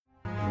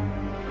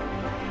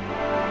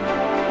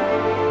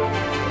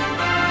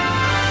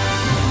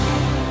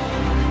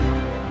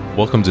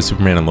Welcome to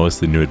Superman and Lois,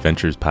 the New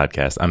Adventures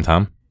podcast. I'm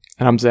Tom.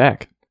 And I'm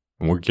Zach.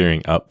 And we're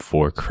gearing up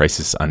for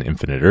Crisis on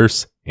Infinite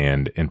Earths,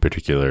 and in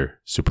particular,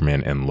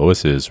 Superman and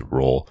Lois's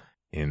role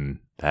in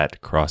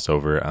that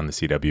crossover on the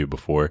CW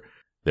before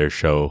their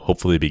show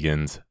hopefully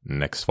begins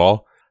next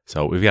fall.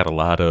 So we've got a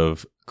lot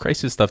of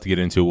Crisis stuff to get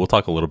into. We'll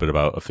talk a little bit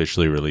about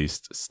officially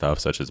released stuff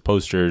such as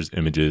posters,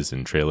 images,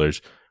 and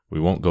trailers. We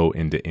won't go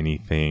into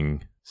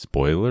anything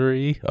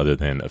spoilery other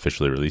than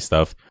officially released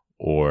stuff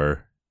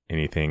or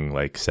anything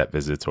like set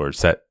visits or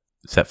set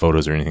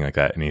photos or anything like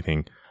that,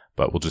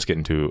 but we'll just get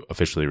into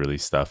officially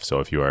released stuff. So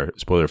if you are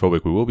spoiler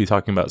phobic, we will be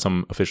talking about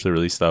some officially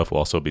released stuff. We'll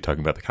also be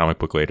talking about the comic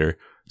book later.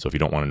 So if you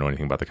don't want to know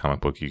anything about the comic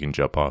book, you can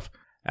jump off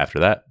after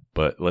that.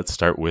 But let's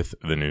start with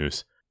the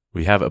news.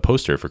 We have a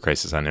poster for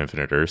Crisis on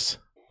Infinite Earths.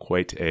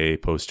 Quite a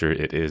poster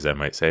it is, I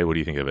might say. What do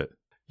you think of it?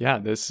 Yeah,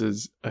 there's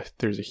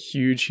a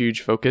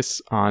huge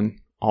focus on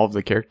all of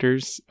the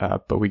characters,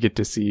 but we get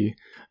to see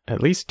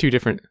at least two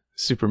different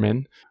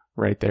Supermen.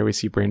 Right there, we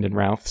see Brandon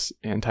Routh's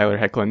and Tyler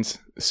Hoechlin's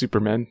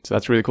Superman. So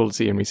that's really cool to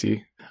see. And we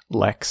see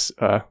Lex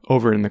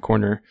over in the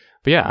corner.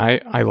 But yeah,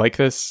 I like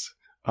this.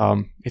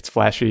 It's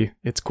flashy.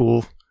 It's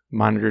cool.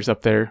 Monitors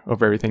up there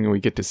over everything. And we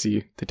get to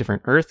see the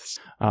different Earths.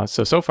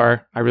 So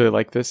far, I really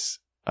like this.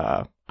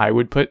 I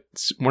would put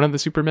one of the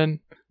Supermen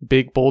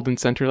big, bold, and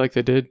center like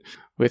they did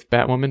with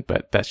Batwoman.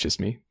 But that's just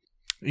me.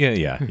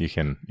 Yeah. You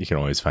can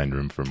always find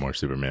room for more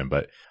Superman.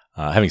 But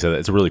having said that,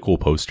 it's a really cool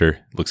poster.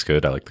 It looks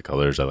good. I like the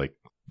colors. I like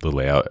the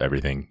layout,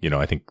 everything.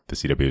 I think the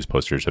CW's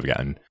posters have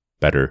gotten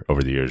better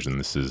over the years, and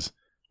this is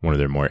one of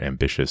their more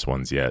ambitious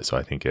ones yet. So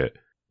I think it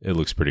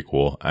looks pretty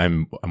cool.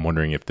 I'm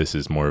wondering if this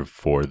is more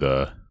for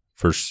the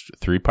first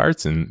three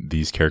parts, and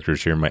these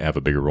characters here might have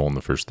a bigger role in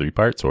the first three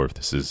parts, or if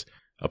this is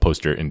a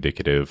poster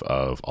indicative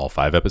of all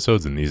 5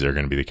 episodes, and these are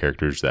going to be the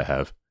characters that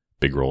have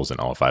big roles in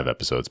all 5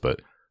 episodes.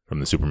 But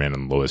from the Superman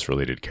and Lois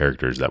related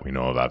characters that we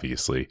know of,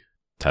 obviously,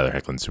 Tyler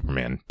Hoechlin's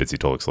Superman, Bitsie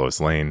Tulloch's Lois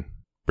Lane,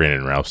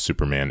 Brandon Routh's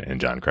Superman, and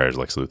Jon Cryer's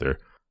Lex Luthor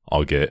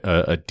all get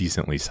a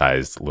decently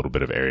sized little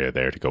bit of area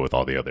there to go with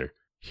all the other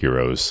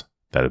heroes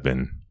that have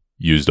been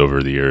used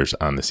over the years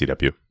on the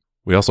CW.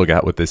 We also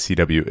got what the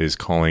CW is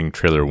calling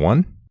Trailer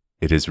 1.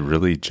 It is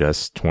really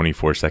just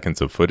 24 seconds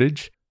of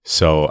footage,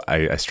 so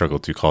I struggle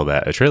to call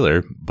that a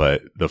trailer,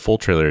 but the full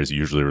trailer is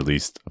usually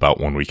released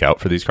about 1 week out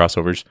for these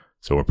crossovers,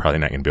 so we're probably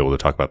not going to be able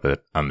to talk about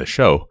that on the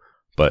show.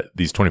 But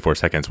these 24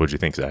 seconds, what do you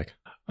think, Zach?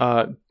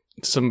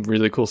 Some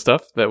really cool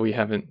stuff that we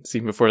haven't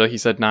seen before. Like you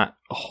said, not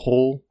a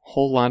whole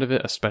lot of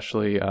it,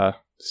 especially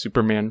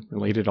Superman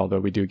related,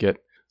 although we do get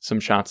some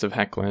shots of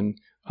Hoechlin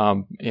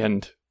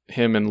and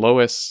him and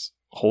Lois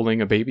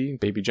holding a baby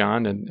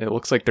John, and it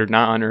looks like they're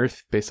not on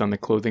Earth based on the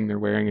clothing they're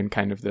wearing and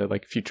kind of the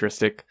like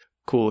futuristic,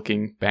 cool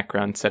looking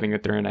background setting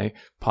that they're in. I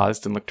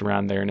paused and looked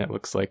around there, and it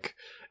looks like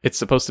it's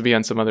supposed to be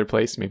on some other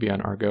place, maybe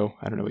on Argo.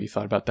 I don't know what you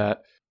thought about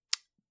that.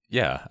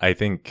 Yeah, I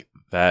think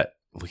that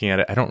looking at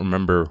it, I don't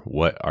remember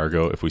what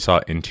Argo, if we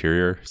saw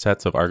interior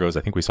sets of Argos.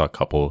 I think we saw a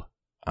couple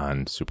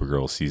on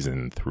Supergirl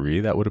season 3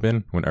 that would have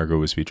been when Argo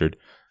was featured.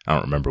 I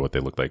don't remember what they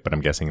looked like, but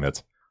I'm guessing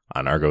that's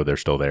on Argo. They're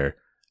still there.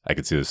 I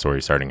could see the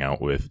story starting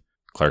out with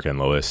Clark and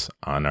Lois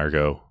on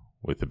Argo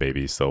with the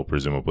baby still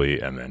presumably,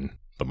 and then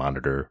the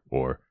Monitor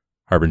or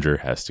Harbinger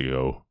has to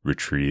go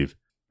retrieve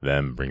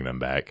them, bring them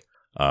back.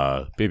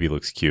 Baby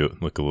looks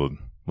cute. Look a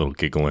little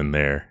giggle in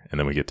there, and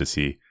then we get to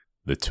see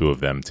the two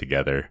of them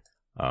together.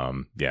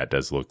 It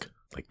does look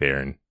like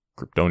they're in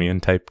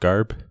Kryptonian type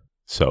garb.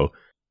 So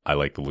I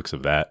like the looks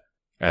of that.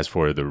 As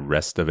for the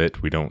rest of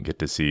it, we don't get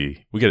to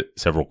see, we get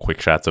several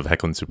quick shots of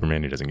Hoechlin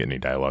Superman. He doesn't get any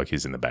dialogue.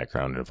 He's in the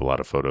background of a lot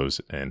of photos,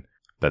 and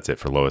that's it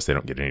for Lois. They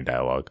don't get any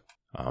dialogue.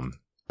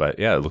 But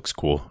yeah, it looks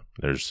cool.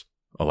 There's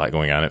a lot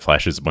going on. It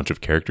flashes a bunch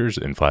of characters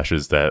and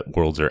flashes that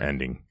worlds are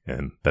ending.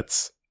 And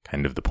that's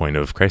kind of the point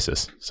of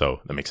Crisis. So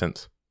that makes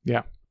sense.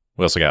 Yeah.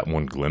 We also got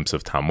one glimpse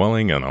of Tom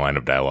Welling and a line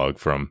of dialogue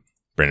from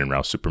Brandon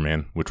Routh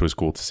Superman, which was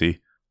cool to see.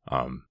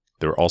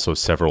 There were also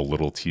several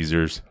little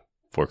teasers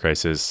for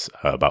Crisis,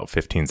 about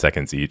 15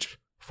 seconds each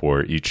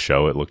for each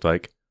show, it looked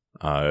like.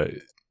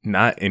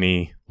 Not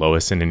any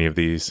Lois in any of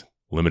these.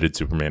 Limited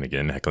Superman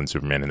again, Hoechlin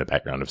Superman in the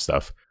background of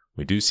stuff.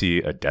 We do see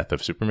a Death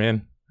of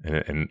Superman,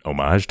 an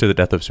homage to the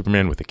Death of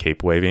Superman with a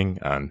cape waving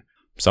on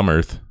some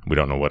Earth. We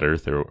don't know what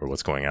Earth or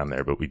what's going on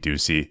there, but we do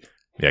see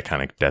the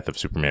iconic Death of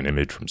Superman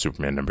image from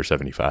Superman number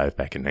 75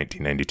 back in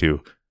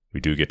 1992. We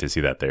do get to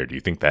see that there. Do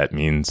you think that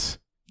means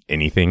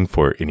anything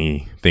for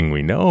anything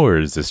we know, or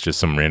is this just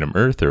some random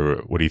Earth, or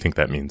what do you think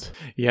that means?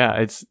 Yeah,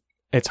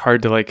 it's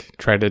hard to like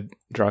try to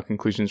draw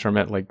conclusions from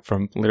it, like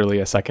from literally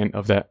a second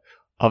of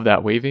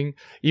that waving.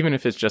 Even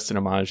if it's just an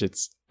homage,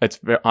 it's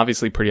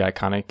obviously pretty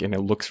iconic and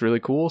it looks really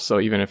cool. So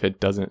even if it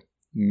doesn't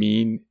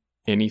mean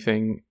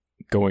anything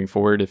going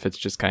forward, if it's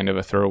just kind of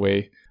a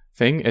throwaway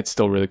thing, it's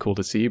still really cool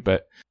to see.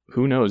 But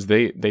who knows?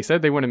 They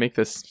said they want to make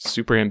this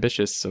super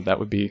ambitious, so that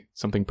would be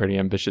something pretty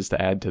ambitious to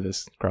add to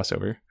this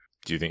crossover.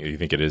 Do you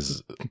think it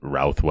is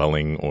Routh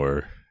Welling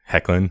or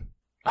Hoechlin?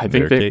 I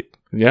think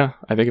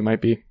I think it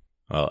might be.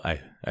 Well, I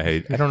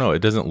don't know.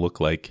 It doesn't look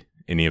like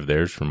any of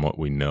theirs from what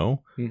we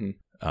know.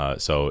 Mm-hmm.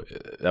 So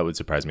that would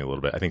surprise me a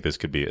little bit. I think this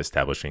could be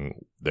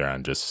establishing they're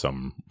on just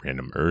some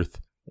random Earth,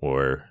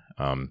 or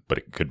but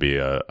it could be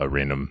a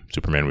random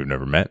Superman we've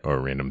never met, or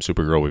a random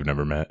Supergirl we've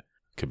never met.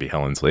 It could be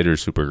Helen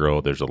Slater's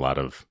Supergirl. There's a lot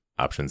of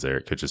options there.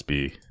 It could just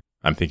be,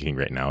 I'm thinking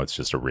right now it's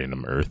just a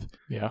random Earth.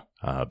 Yeah.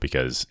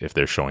 Because if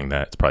they're showing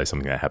that, it's probably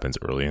something that happens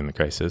early in the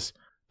crisis.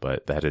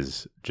 But that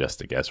is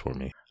just a guess for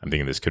me. I'm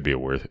thinking this could be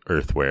a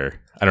Earth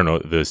where, I don't know,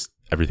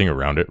 everything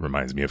around it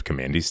reminds me of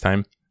Commandy's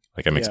time.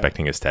 Like I'm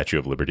expecting a Statue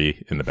of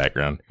Liberty in the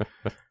background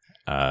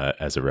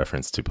as a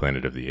reference to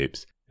Planet of the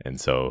Apes. And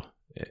so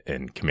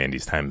in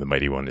Commandy's time, the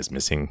Mighty One is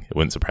missing. It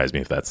wouldn't surprise me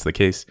if that's the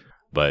case.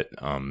 But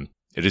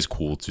it is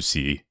cool to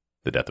see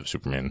the Death of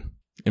Superman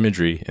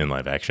imagery in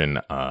live action,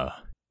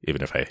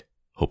 even if I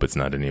hope it's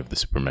not any of the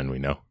Supermen we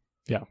know.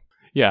 Yeah.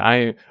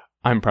 Yeah,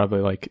 I'm probably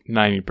like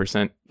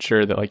 90%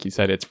 sure that, like you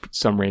said, it's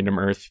some random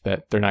Earth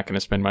that they're not going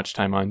to spend much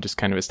time on, just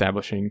kind of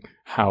establishing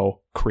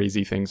how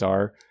crazy things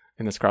are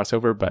in this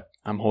crossover. But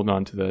I'm holding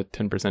on to the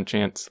 10%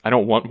 chance. I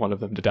don't want one of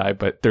them to die,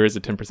 but there is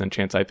a 10%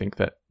 chance I think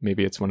that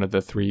maybe it's one of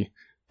the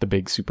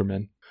big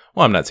Supermen.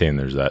 Well, I'm not saying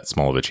there's that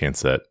small of a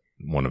chance that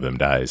one of them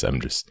dies. I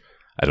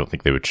don't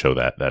think they would show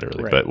that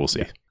early, but we'll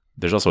see. Yeah.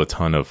 There's also a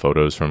ton of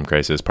photos from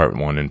Crisis. Part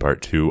 1 and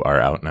Part 2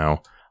 are out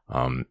now.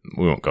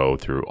 We won't go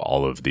through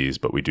all of these,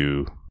 but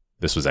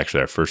this was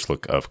actually our first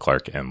look of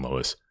Clark and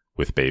Lois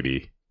with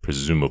baby,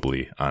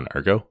 presumably on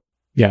Argo.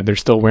 Yeah, they're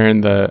still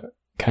wearing the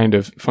kind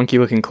of funky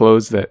looking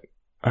clothes that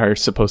are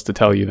supposed to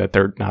tell you that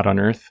they're not on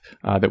Earth,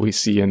 that we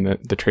see in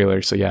the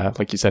trailer. So yeah,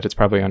 like you said, it's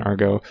probably on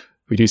Argo.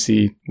 We do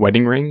see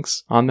wedding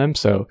rings on them,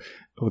 so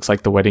it looks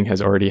like the wedding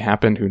has already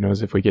happened. Who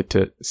knows if we get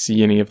to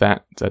see any of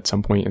that at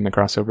some point in the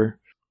crossover.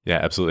 Yeah,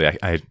 absolutely.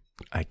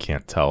 I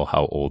can't tell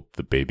how old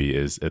the baby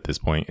is at this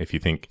point. If you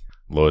think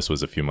Lois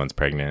was a few months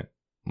pregnant,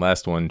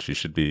 last one,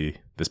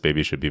 this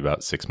baby should be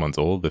about 6 months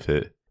old if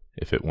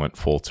it went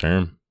full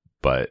term,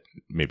 but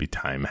maybe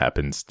time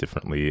happens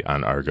differently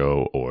on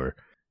Argo, or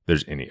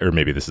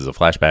maybe this is a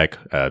flashback.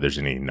 There's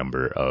any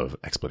number of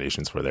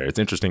explanations for there. It's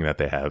interesting that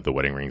they have the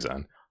wedding rings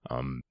on.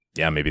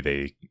 Maybe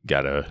they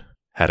had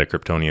a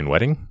Kryptonian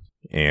wedding,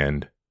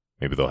 and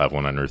maybe they'll have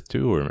one on Earth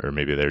too, or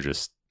maybe they're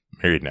just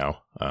married now.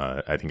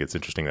 I think it's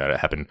interesting that it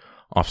happened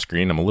off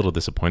screen. I'm a little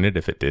disappointed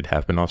if it did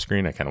happen off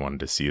screen. I kind of wanted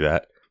to see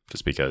that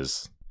just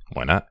because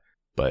why not?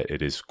 But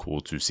it is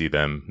cool to see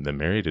them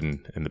married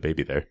and the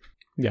baby there.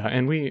 Yeah,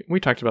 and we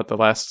talked about the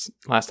last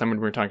time when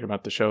we were talking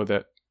about the show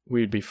that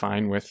we'd be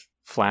fine with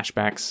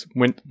flashbacks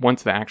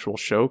once the actual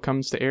show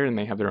comes to air and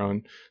they have their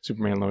own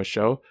Superman Lois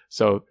show.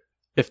 So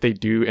if they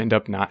do end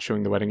up not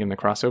showing the wedding in the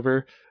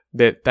crossover,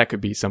 that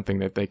could be something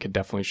that they could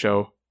definitely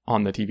show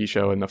on the TV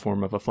show in the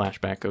form of a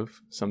flashback of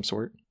some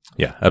sort.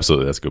 Yeah,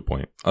 absolutely. That's a good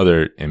point.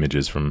 Other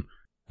images from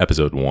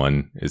episode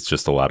 1, it's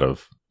just a lot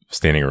of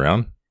standing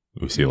around.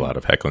 We see a lot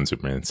of Hecklin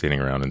Superman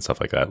standing around and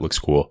stuff like that. It looks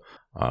cool,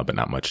 but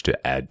not much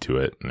to add to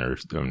it. And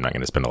I'm not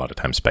going to spend a lot of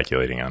time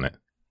speculating on it.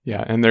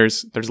 Yeah, and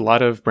there's a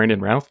lot of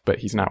Brandon Routh, but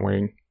he's not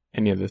wearing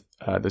any of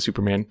the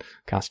Superman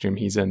costume.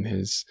 He's in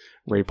his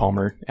Ray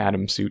Palmer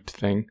Atom suit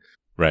thing.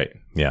 Right,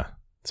 yeah.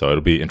 So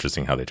it'll be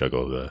interesting how they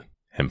juggle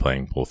him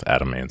playing both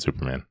Atom and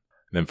Superman.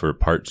 Then for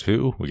part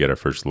 2, we get our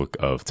first look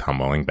of Tom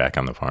Welling back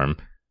on the farm.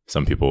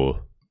 Some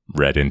people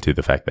read into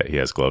the fact that he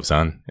has gloves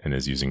on and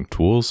is using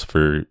tools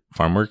for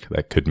farm work.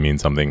 That could mean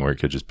something, or it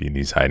could just be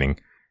he's hiding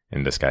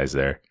in disguise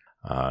there.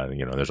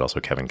 There's also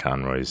Kevin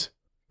Conroy's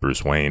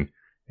Bruce Wayne,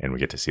 and we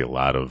get to see a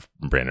lot of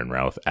Brandon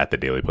Routh at the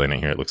Daily Planet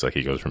here. It looks like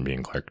he goes from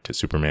being Clark to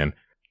Superman.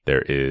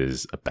 There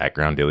is a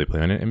background Daily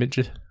Planet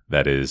image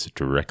that is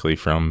directly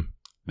from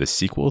the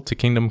sequel to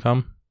Kingdom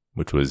Come,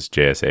 which was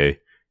JSA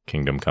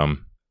Kingdom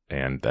Come.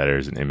 And that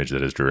is an image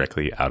that is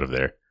directly out of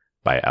there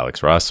by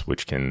Alex Ross,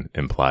 which can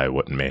imply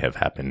what may have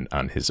happened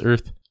on his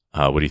Earth.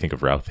 What do you think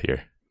of Routh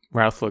here?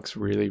 Routh looks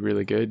really,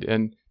 really good.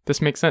 And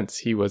this makes sense.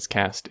 He was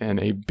cast in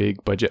a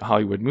big budget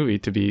Hollywood movie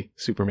to be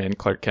Superman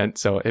Clark Kent.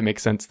 So it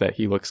makes sense that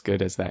he looks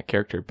good as that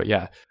character. But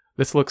yeah,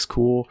 this looks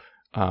cool.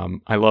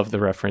 I love the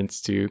reference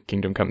to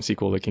Kingdom Come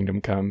sequel to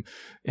Kingdom Come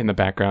in the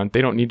background.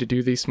 They don't need to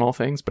do these small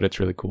things, but it's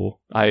really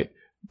cool.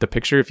 The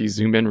picture, if you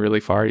zoom in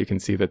really far, you can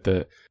see that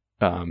the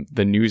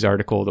news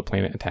article, The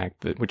Planet Attack,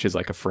 which is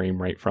like a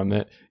frame right from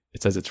it,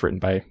 it says it's written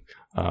by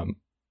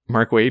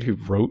Mark Waid, who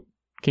wrote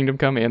Kingdom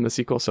Come and the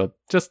sequel. So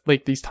just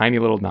like these tiny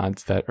little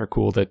nods that are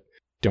cool that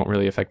don't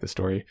really affect the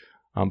story.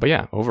 But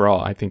yeah,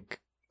 overall, I think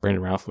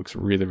Brandon Routh looks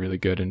really, really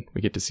good, and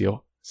we get to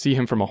see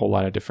him from a whole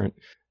lot of different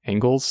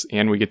angles,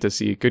 and we get to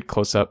see good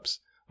close-ups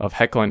of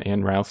Hecklin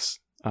and Routh's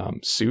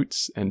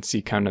suits and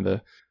see kind of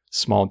the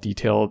small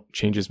detail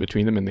changes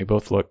between them, and they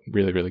both look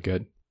really, really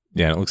good.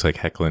 Yeah, and it looks like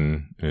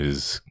Hecklin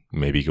is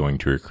maybe going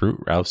to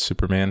recruit Routh's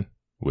Superman,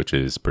 which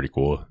is pretty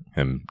cool.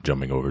 Him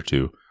jumping over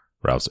to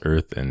Routh's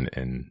Earth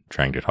and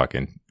trying to talk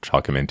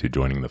him into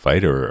joining the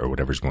fight or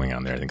whatever's going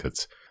on there. I think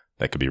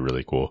that could be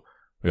really cool.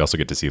 We also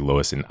get to see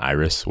Lois and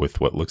Iris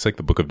with what looks like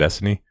the Book of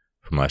Destiny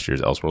from last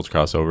year's Elseworlds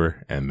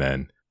crossover. And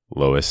then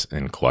Lois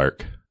and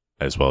Clark,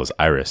 as well as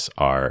Iris,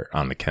 are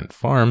on the Kent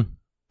farm,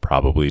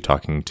 probably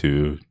talking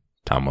to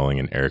Tom Welling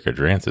and Erica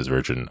Durance's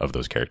version of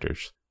those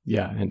characters.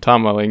 Yeah, and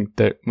Tom Welling,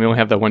 we only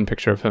have that one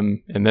picture of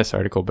him in this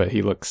article, but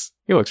he looks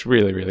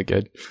really, really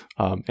good.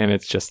 And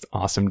it's just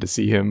awesome to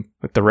see him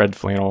with the red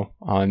flannel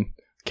on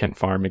Kent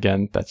Farm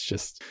again. That's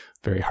just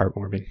very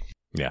heartwarming.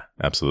 Yeah,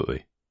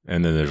 absolutely.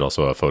 And then there's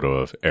also a photo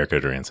of Erica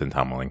Durance and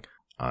Tom Welling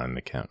on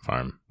the Kent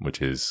Farm,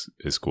 which is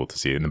cool to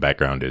see. In the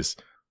background is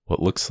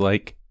what looks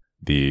like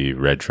the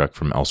red truck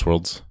from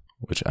Elseworlds,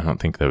 which I don't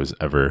think there was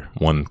ever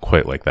one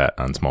quite like that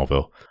on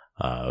Smallville.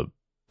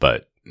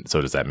 But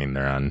so does that mean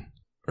they're on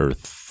Earth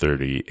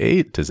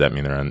 38? Does that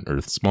mean they're on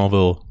Earth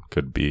Smallville?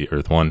 Could be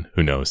Earth 1.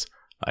 Who knows?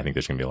 I think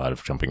there's going to be a lot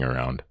of jumping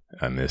around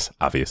on this,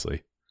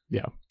 obviously.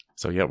 Yeah.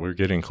 So yeah, we're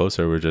getting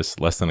closer. We're just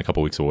less than a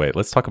couple weeks away.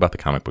 Let's talk about the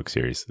comic book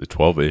series, the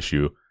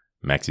 12-issue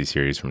maxi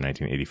series from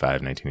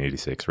 1985,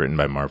 1986, written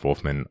by Marv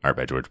Wolfman, art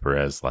by George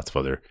Perez, lots of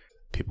other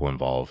people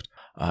involved.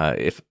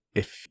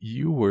 If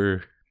you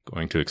were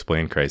going to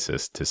explain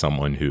Crisis to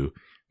someone who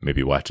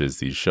maybe watches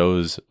these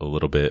shows a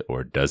little bit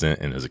or doesn't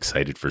and is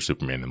excited for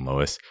Superman and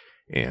Lois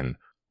and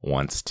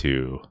wants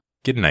to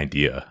get an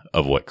idea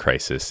of what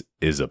Crisis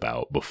is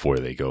about before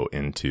they go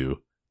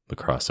into the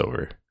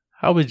crossover,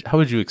 how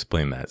would you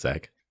explain that,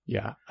 Zach?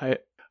 Yeah,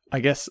 I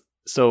guess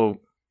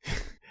so.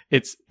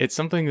 It's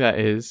something that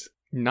is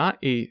not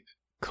a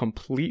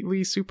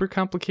completely super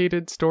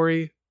complicated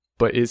story,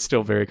 but is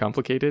still very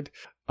complicated.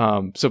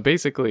 So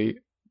basically,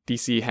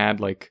 DC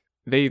had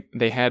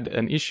they had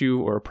an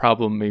issue or a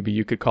problem, maybe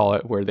you could call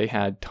it, where they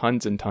had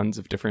tons and tons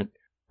of different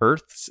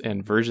Earths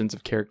and versions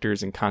of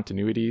characters and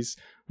continuities,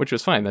 which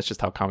was fine. That's just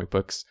how comic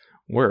books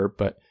were.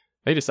 But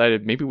they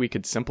decided maybe we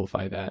could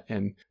simplify that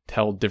and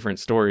tell different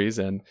stories.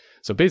 And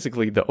so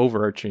basically the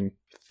overarching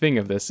thing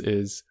of this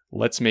is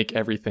let's make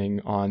everything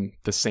on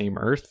the same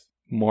Earth,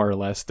 more or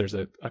less. There's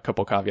a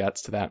couple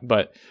caveats to that,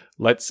 but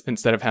let's,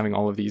 instead of having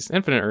all of these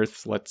infinite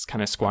Earths, let's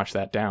kind of squash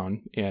that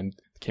down, and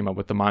came up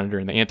with the Monitor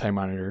and the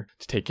Anti-Monitor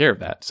to take care of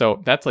that.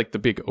 So that's like the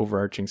big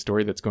overarching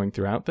story that's going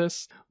throughout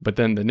this. But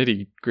then the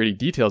nitty gritty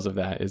details of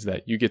that is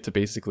that you get to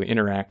basically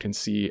interact and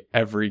see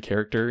every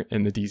character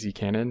in the DC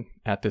canon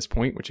at this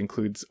point, which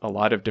includes a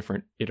lot of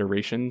different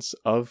iterations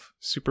of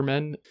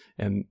Supermen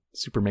and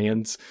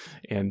Supermans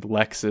and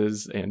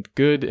Lexes and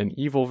good and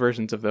evil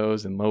versions of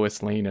those, and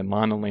Lois Lane and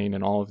Lana Lane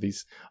and all of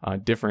these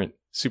different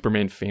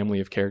Superman family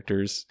of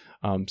characters.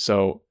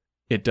 So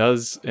it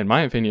does, in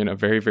my opinion, a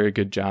very, very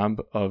good job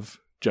of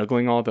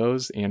juggling all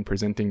those and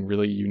presenting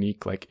really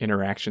unique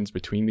interactions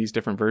between these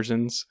different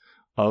versions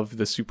of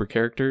the super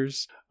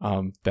characters,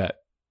 that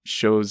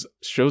shows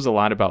a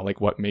lot about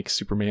what makes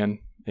Superman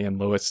and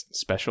Lois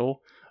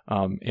special.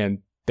 And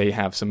they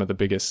have some of the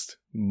biggest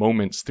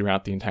moments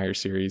throughout the entire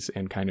series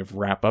and kind of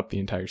wrap up the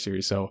entire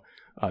series. So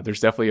there's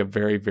definitely a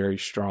very, very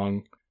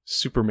strong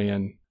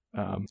Superman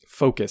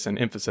focus and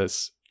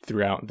emphasis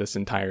throughout this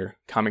entire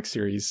comic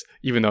series.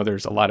 Even though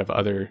there's a lot of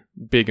other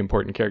big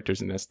important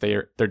characters in this,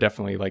 they're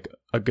definitely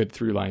a good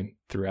through line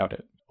throughout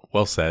it.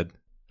 Well said.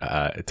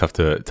 Tough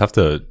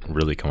to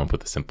really come up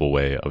with a simple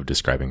way of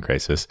describing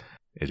Crisis.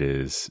 It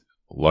is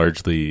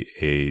largely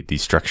a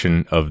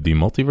destruction of the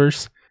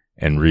multiverse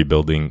and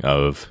rebuilding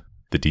of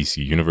the DC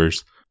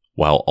universe,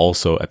 while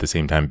also at the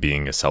same time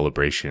being a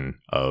celebration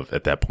of,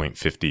 at that point,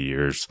 50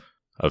 years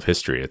of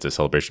history. It's a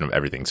celebration of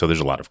everything. So there's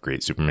a lot of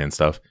great Superman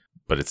stuff,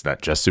 but it's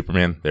not just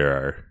Superman. There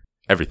are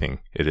everything.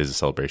 It is a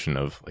celebration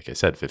of, like I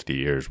said, 50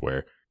 years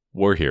where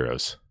war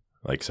heroes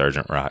like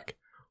Sergeant Rock,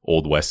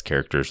 Old West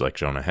characters like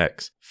Jonah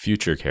Hex,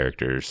 future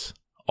characters,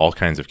 all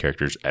kinds of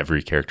characters,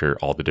 every character,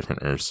 all the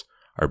different Earths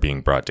are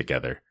being brought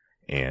together.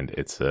 And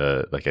it's,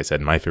 like I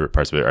said, my favorite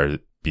parts of it are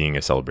being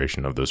a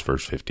celebration of those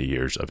first 50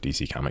 years of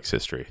DC Comics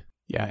history.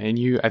 Yeah,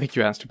 and I think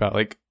you asked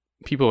about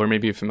people are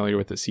maybe familiar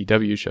with the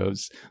CW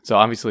shows. So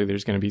obviously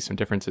there's going to be some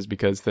differences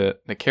because the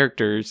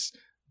characters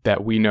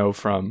that we know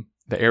from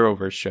the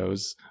Arrowverse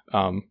shows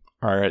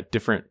are at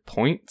different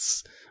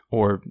points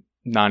or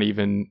not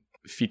even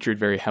featured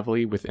very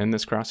heavily within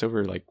this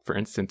crossover. Like, for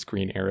instance,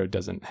 Green Arrow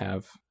doesn't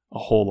have a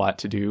whole lot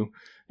to do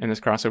in this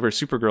crossover.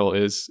 Supergirl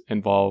is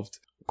involved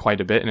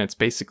quite a bit, and it's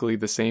basically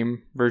the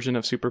same version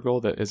of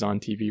Supergirl that is on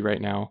TV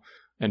right now.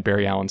 And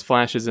Barry Allen's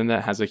Flash is in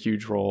that, has a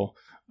huge role.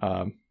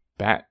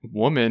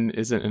 Batwoman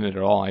isn't in it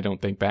at all. I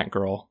don't think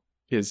Batgirl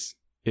is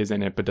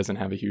in it, but doesn't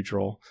have a huge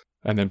role.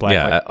 And then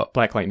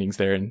Black Lightning's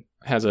there and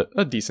has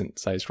a decent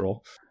sized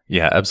role.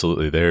 Yeah,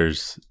 absolutely.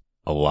 There's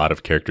a lot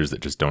of characters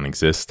that just don't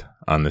exist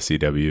on the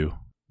CW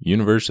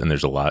universe, and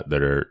there's a lot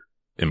that are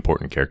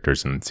important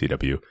characters in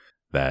CW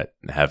that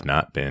have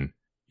not been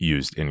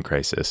used in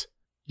Crisis.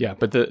 Yeah,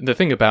 but the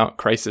thing about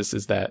Crisis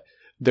is that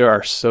there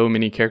are so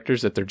many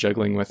characters that they're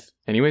juggling with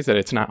anyways that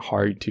it's not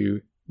hard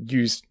to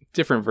use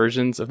different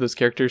versions of those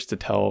characters to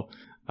tell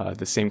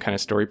the same kind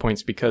of story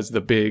points, because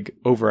the big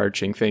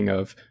overarching thing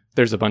of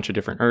there's a bunch of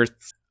different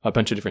Earths, a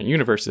bunch of different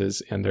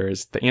universes, and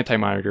there's the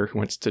Anti-Monitor who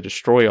wants to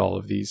destroy all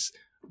of these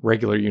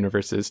regular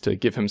universes to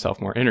give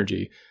himself more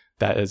energy.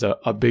 That is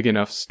a big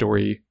enough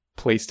story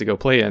place to go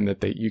play in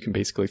that you can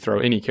basically throw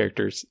any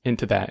characters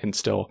into that and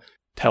still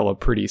tell a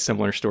pretty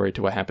similar story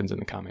to what happens in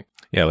the comic.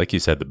 Yeah, like you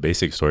said, the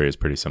basic story is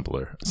pretty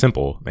simple.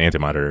 The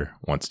Antimatter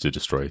wants to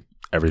destroy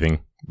everything,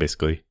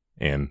 basically,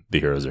 and the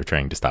heroes are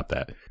trying to stop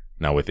that.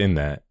 Now, within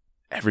that,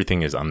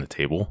 everything is on the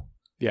table.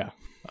 Yeah.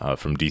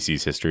 From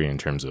DC's history in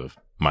terms of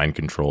mind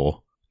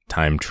control,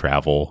 time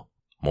travel,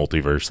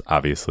 multiverse,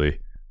 obviously,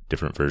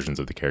 different versions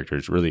of the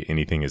characters. Really,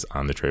 anything is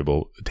on the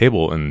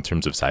table in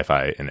terms of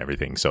sci-fi and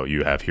everything. So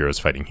you have heroes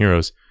fighting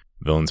heroes,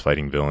 villains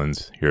fighting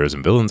villains, heroes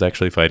and villains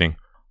actually fighting,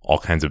 all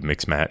kinds of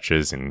mixed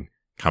matches and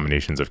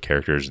combinations of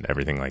characters and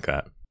everything like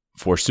that.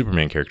 For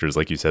Superman characters,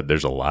 like you said,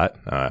 there's a lot.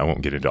 I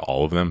won't get into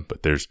all of them,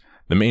 but there's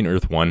the main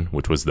Earth 1,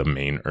 which was the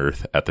main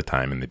Earth at the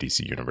time in the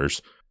DC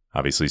universe.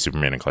 Obviously,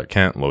 Superman and Clark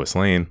Kent, Lois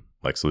Lane,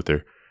 Lex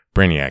Luthor,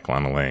 Brainiac,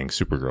 Lana Lang,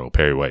 Supergirl,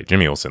 Perry White,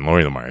 Jimmy Olsen,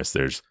 Lori Lemaris.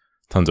 There's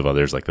tons of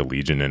others like the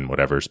Legion and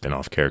whatever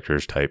spin-off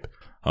characters type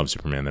of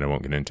Superman that I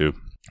won't get into.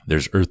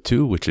 There's Earth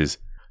 2, which is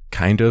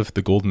kind of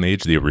the Golden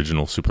Age, the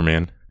original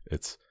Superman.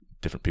 It's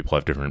different people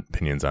have different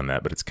opinions on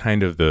that, but it's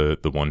kind of the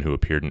one who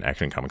appeared in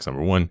Action Comics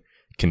 #1,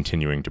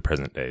 continuing to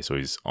present day. So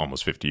he's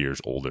almost 50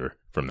 years older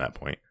from that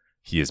point.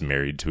 He is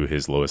married to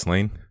his Lois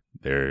Lane.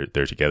 They're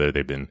together.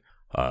 They've been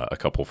a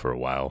couple for a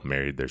while,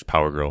 married. There's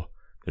Power Girl.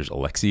 There's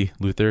Alexi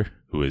Luthor,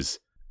 who is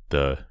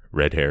the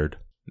red-haired,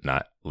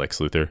 not Lex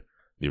Luthor,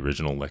 the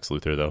original Lex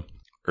Luthor, though.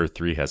 Earth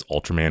 3 has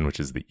Ultraman, which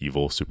is the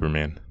evil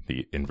Superman,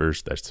 the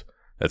inverse. That's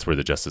where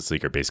the Justice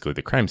League are basically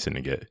the crime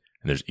syndicate,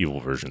 and there's evil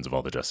versions of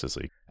all the Justice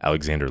League.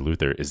 Alexander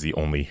Luthor is the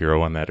only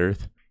hero on that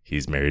Earth.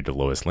 He's married to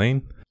Lois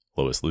Lane,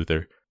 Lois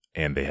Luthor,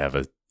 and they have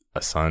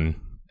a son,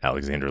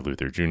 Alexander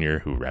Luthor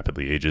Jr., who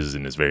rapidly ages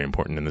and is very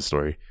important in the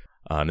story.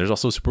 And there's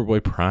also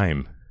Superboy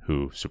Prime,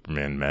 who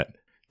Superman met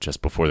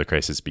just before the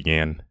crisis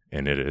began,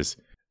 and it is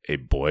a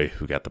boy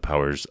who got the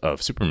powers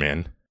of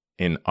Superman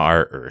in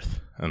our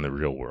Earth, in the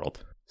real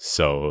world.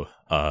 So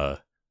a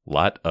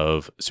lot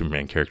of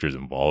Superman characters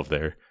involved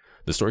there.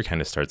 The story kind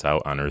of starts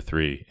out on Earth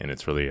 3, and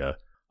it's really a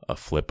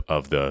flip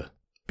of the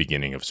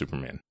beginning of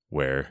Superman,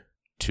 where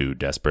two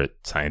desperate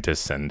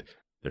scientists send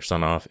their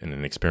son off in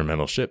an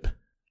experimental ship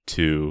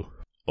to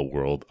a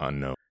world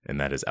unknown, and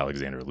that is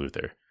Alexander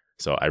Luthor.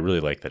 So I really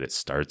like that it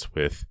starts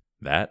with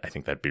that. I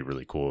think that'd be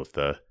really cool if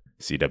the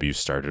CW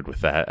started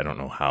with that. I don't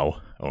know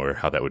how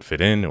that would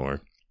fit in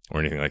or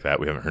anything like that.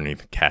 We haven't heard any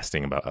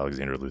casting about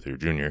Alexander Luthor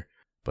Jr.,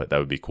 but that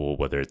would be cool,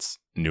 whether it's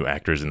new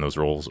actors in those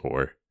roles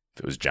or if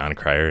it was John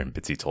Cryer and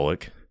Bitsy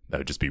Tolik. That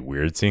would just be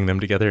weird seeing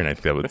them together, and I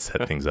think that would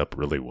set things up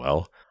really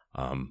well.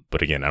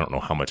 But again, I don't know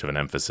how much of an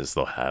emphasis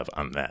they'll have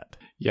on that.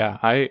 Yeah,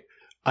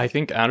 I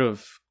think out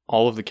of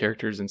all of the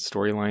characters and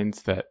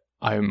storylines that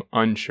I'm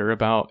unsure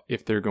about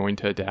if they're going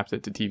to adapt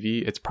it to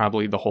TV, it's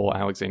probably the whole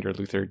Alexander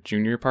Luthor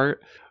Jr.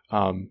 part.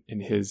 And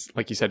his,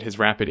 like you said, his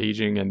rapid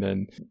aging, and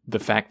then the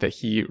fact that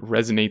he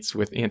resonates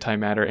with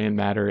antimatter and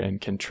matter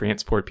and can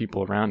transport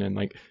people around. And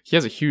like, he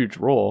has a huge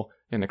role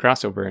in the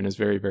crossover and is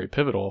very, very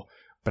pivotal.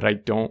 But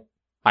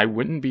I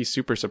wouldn't be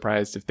super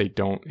surprised if they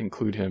don't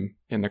include him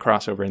in the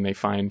crossover and they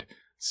find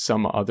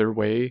some other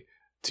way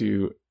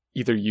to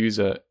either use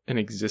an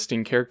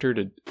existing character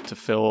to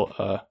fill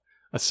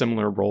a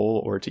similar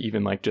role, or to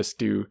even like just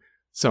do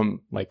some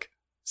like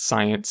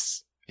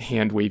science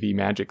hand wavy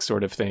magic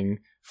sort of thing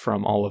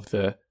from all of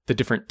the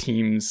different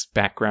teams'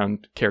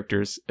 background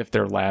characters, if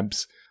their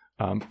labs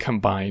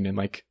combine and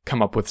like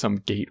come up with some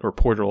gate or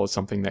portal or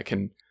something that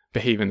can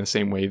behave in the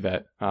same way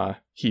that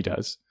he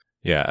does.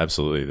 Yeah,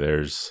 absolutely.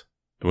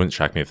 It wouldn't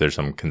shock me if there's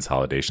some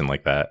consolidation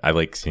like that. I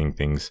like seeing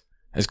things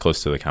as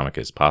close to the comic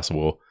as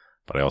possible,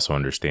 but I also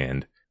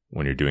understand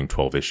when you're doing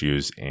 12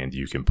 issues and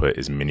you can put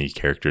as many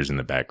characters in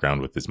the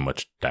background with as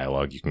much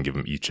dialogue, you can give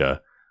them each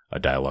a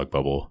dialogue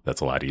bubble.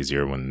 That's a lot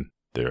easier when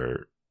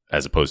they're,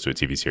 as opposed to a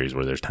TV series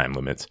where there's time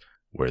limits,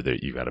 where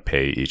you got to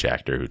pay each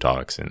actor who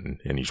talks and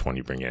each one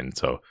you bring in.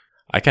 So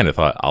I kind of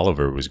thought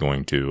Oliver was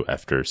going to,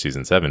 after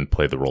season 7,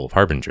 play the role of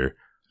Harbinger.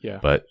 Yeah.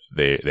 But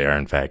they are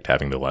in fact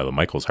having the Lila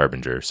Michaels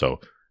Harbinger. So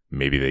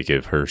maybe they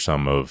give her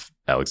some of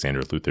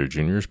Alexander Luthor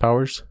Jr.'s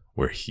powers,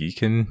 where she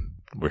can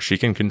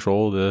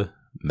control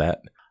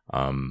that,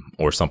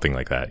 or something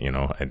like that. You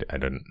know, I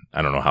don't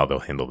know how they'll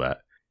handle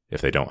that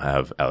if they don't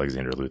have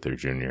Alexander Luthor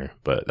Jr.,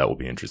 but that will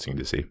be interesting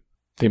to see.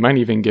 They might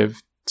even give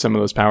some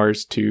of those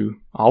powers to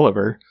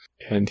Oliver,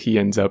 and he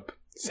ends up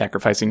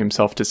sacrificing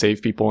himself to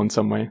save people in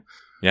some way.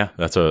 Yeah,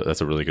 that's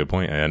a really good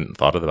point. I hadn't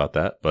thought about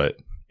that, but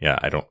yeah,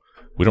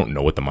 we don't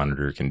know what the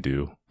Monitor can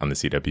do on the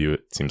CW.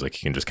 It seems like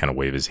he can just kind of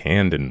wave his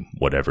hand and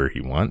whatever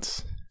he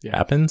wants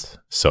happens.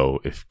 So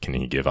can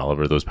he give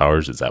Oliver those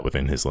powers? Is that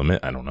within his limit?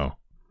 I don't know.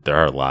 There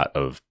are a lot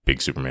of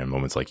big Superman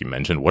moments like you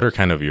mentioned. What are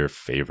kind of your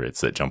favorites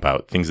that jump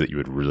out, things that you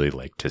would really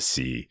like to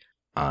see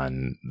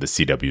on the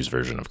CW's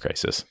version of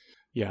Crisis?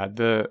 Yeah,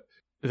 the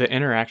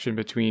interaction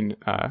between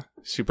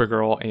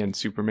Supergirl and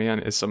Superman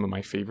is some of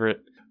my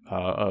favorite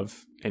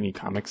of any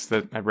comics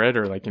that I've read,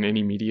 or like in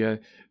any media.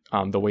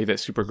 The way that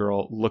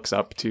Supergirl looks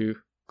up to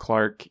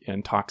Clark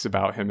and talks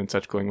about him in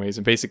such glowing ways,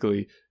 and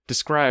basically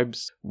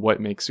describes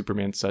what makes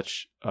Superman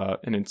such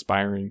an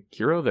inspiring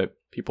hero that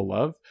people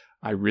love.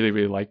 I really,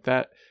 really like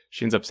that.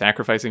 she ends up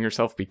sacrificing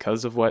herself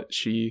because of what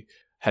she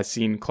has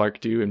seen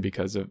Clark do and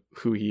because of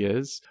who he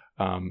is.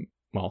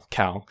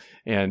 Cal.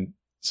 And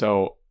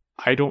so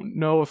I don't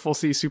know if we'll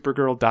see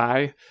Supergirl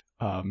die.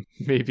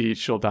 Maybe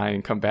she'll die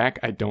and come back.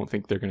 I don't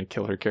think they're going to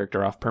kill her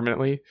character off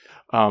permanently.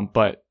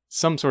 But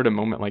some sort of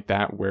moment like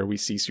that where we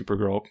see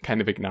Supergirl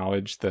kind of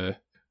acknowledge the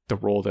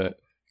role that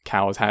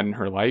Cal has had in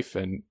her life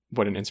and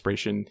what an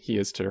inspiration he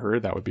is to her,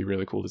 that would be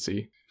really cool to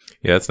see.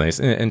 Yeah, that's nice.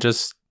 And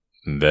just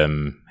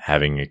them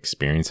having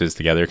experiences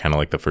together, kind of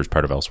like the first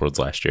part of Elseworlds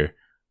last year,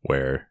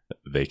 where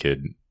they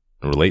could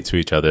relate to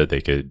each other,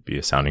 they could be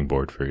a sounding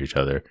board for each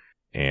other,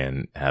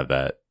 and have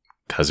that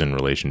cousin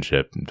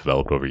relationship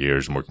developed over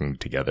years and working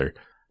together.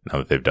 Now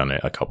that they've done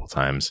it a couple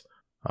times,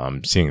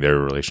 seeing their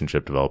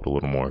relationship develop a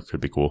little more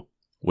could be cool.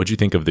 What'd you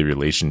think of the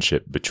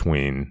relationship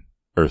between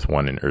Earth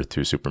 1 and Earth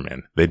 2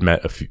 Superman? They'd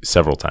met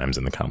several times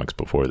in the comics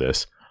before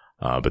this,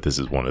 but this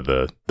is one of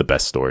the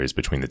best stories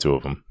between the two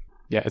of them.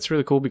 Yeah, it's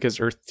really cool because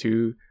Earth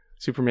 2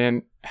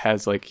 Superman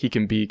has he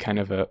can be kind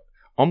of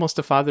almost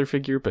a father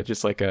figure, but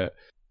just like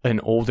an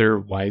older,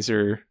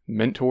 wiser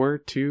mentor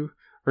to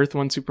Earth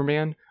 1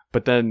 Superman.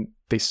 But then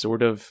they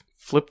sort of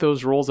flip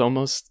those roles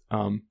almost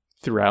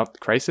throughout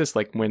Crisis,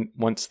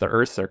 once the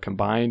Earths are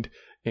combined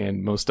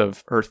and most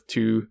of Earth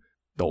 2,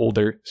 the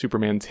older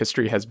Superman's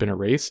history has been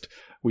erased,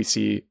 we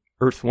see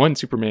Earth 1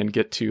 Superman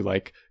get to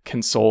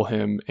console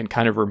him and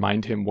kind of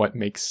remind him what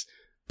makes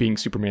being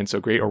Superman so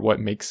great, or what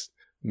makes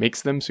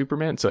them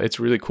Superman. So it's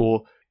really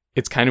cool.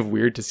 It's kind of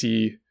weird to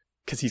see,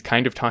 because he's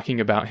kind of talking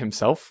about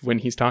himself when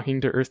he's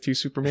talking to Earth 2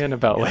 Superman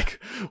about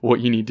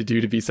what you need to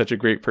do to be such a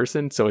great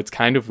person. So it's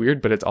kind of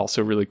weird, but it's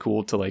also really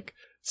cool to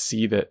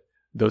see that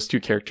those two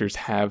characters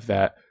have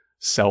that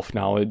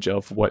self-knowledge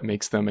of what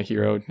makes them a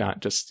hero,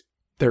 not just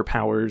their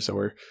powers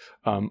or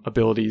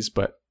abilities,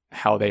 but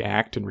how they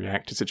act and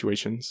react to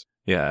situations.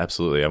 Yeah,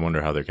 absolutely. I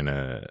wonder how they're going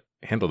to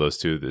handle those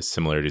two, the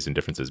similarities and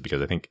differences,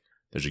 because I think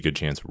there's a good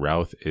chance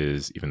Routh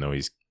is, even though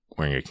he's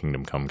wearing a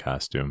Kingdom Come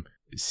costume,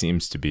 it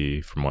seems to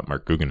be, from what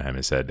Mark Guggenheim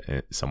has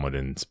said, someone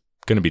is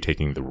going to be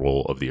taking the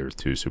role of the Earth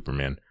 2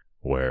 Superman,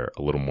 where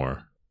a little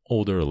more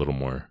older, a little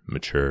more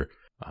mature.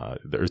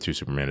 The Earth 2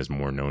 Superman is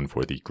more known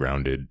for the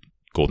grounded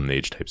Golden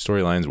Age type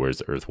storylines, whereas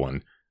the Earth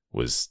 1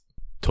 was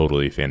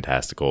totally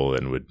fantastical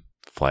and would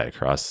fly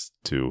across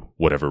to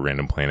whatever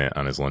random planet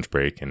on his lunch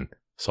break and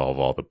solve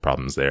all the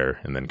problems there,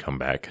 and then come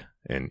back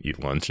and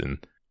eat lunch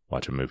and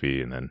watch a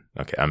movie. And then,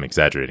 okay, I'm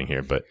exaggerating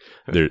here, but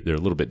they're a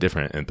little bit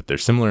different, but they're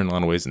similar in a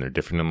lot of ways and they're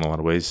different in a lot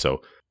of ways.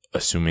 So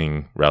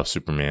assuming Ralph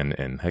Superman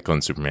and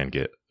Hecklin Superman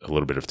get a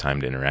little bit of time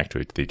to interact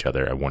with each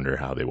other, I wonder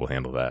how they will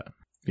handle that.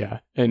 Yeah.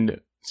 And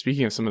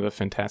speaking of some of the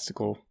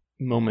fantastical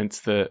moments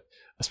that,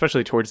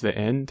 especially towards the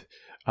end,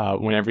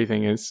 when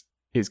everything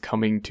is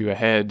coming to a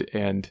head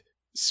and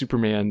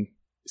Superman,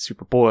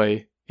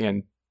 Superboy,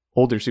 and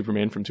older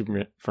Superman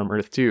from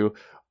Earth 2,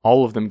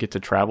 all of them get to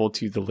travel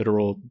to the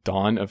literal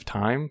dawn of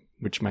time,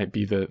 which might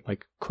be the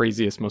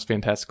craziest, most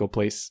fantastical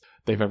place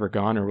they've ever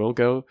gone or will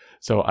go.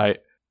 So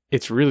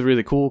it's really,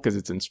 really cool because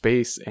it's in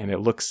space and it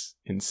looks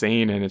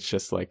insane and it's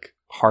just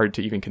hard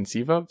to even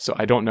conceive of. So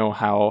I don't know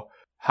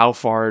how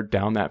far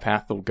down that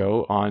path they'll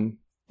go on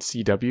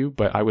CW,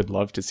 but I would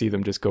love to see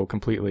them just go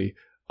completely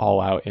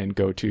all out and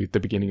go to the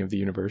beginning of the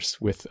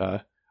universe with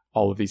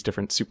all of these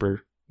different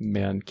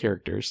Superman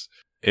characters.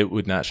 It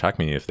would not shock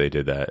me if they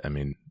did that. I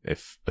mean,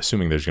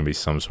 assuming there's going to be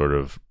some sort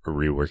of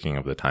reworking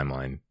of the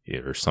timeline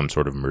or some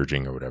sort of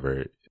merging or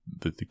whatever,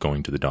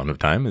 going to the dawn of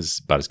time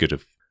is about as good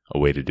of a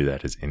way to do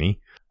that as any.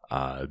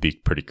 It'd be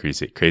pretty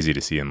crazy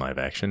to see in live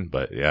action,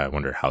 but yeah, I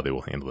wonder how they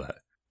will handle that.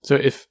 So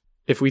if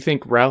we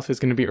think Ralph is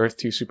going to be Earth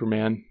 2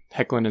 Superman,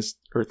 Hecklin is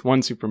Earth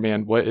 1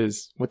 Superman,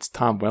 what's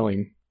Tom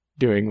Welling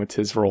doing with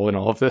his role in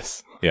all of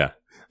this? Yeah.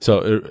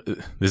 So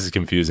this is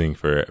confusing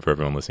for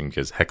everyone listening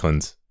because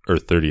Hecklin's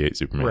Earth 38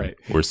 Superman, right,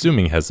 we're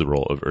assuming has the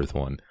role of Earth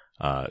 1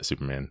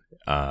 Superman.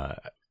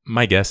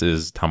 My guess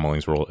is Tom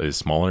Welling's role is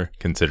smaller,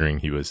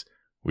 considering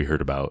we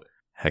heard about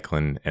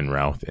Hecklin and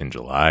Routh in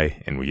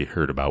July, and we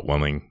heard about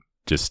Welling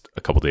just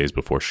a couple days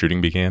before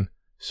shooting began.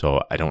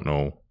 So I don't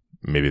know,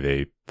 maybe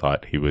they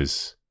thought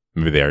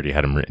maybe they already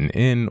had him written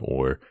in,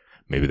 or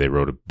maybe they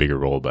wrote a bigger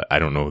role, but I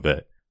don't know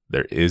that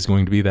there is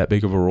going to be that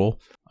big of a role.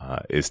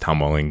 Is Tom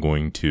Welling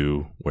going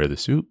to wear the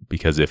suit?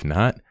 Because if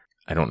not,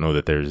 I don't know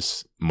that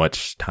there's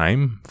much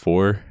time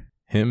for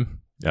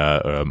him,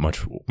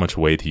 much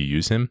way to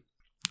use him.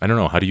 I don't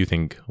know. How do you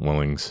think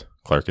Welling's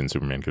Clark and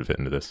Superman could fit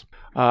into this?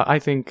 I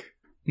think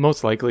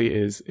most likely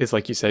is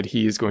like you said,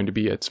 he is going to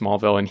be at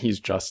Smallville and he's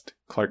just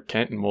Clark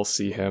Kent, and we'll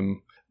see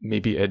him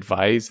maybe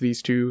advise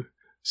these two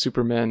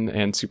Supermen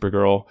and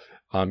Supergirl,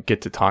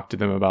 get to talk to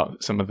them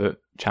about some of the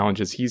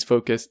challenges he's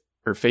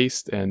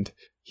faced, and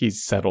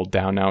he's settled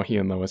down now. He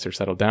and Lois are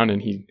settled down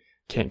and he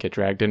can't get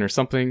dragged in or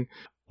something.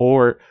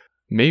 Or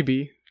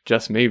maybe,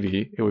 just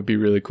maybe, it would be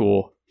really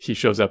cool, he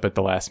shows up at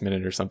the last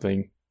minute or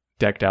something,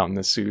 decked out in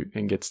the suit,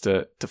 and gets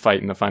to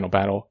fight in the final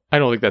battle. I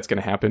don't think that's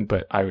going to happen,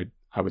 but I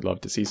would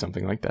love to see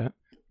something like that.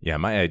 Yeah,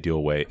 my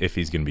ideal way, if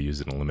he's going to be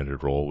used in a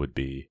limited role, would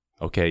be,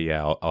 okay,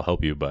 yeah, I'll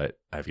help you, but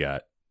I've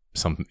got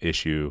some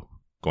issue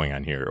going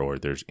on here, or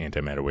there's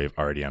antimatter wave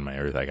already on my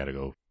Earth. I got to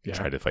go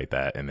try to fight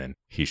that. And then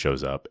he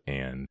shows up,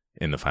 and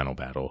in the final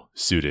battle,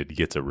 suited,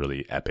 gets a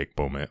really epic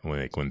moment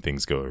when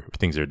things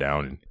are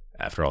down. And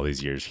after all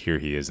these years, here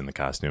he is in the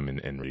costume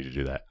and ready to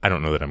do that. I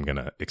don't know that I'm going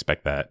to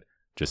expect that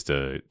just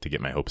to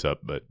get my hopes up.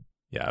 But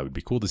yeah, it would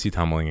be cool to see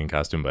Tom Welling in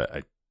costume, but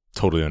I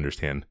totally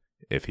understand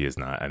if he is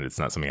not. And it's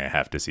not something I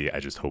have to see. I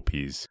just hope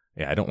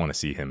I don't want to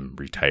see him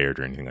retired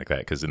or anything like that.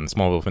 Because in the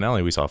Smallville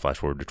finale, we saw a flash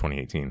forward to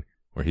 2018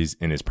 where he's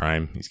in his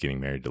prime. He's getting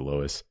married to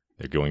Lois.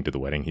 They're going to the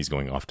wedding. He's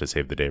going off to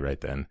save the day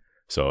right then.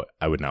 So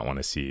I would not want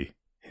to see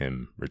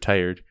him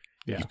retired.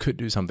 Yeah. You could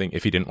do something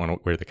if he didn't want to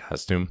wear the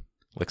costume.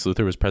 Lex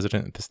Luthor was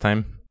president at this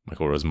time.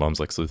 Michael Rosenbaum's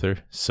Lex Luthor.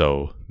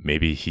 So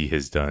maybe he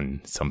has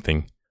done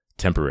something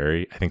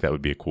temporary. I think that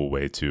would be a cool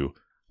way to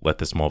let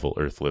the Smallville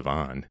Earth live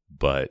on.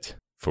 But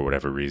for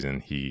whatever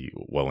reason,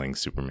 Welling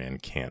Superman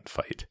can't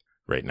fight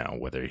right now.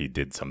 Whether he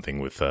did something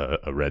with a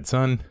red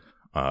sun,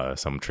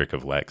 some trick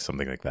of Lex,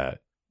 something like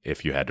that.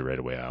 If you had to write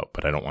a way out.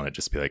 But I don't want to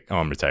just be like, oh,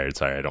 I'm retired.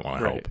 Sorry, I don't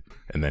want to help.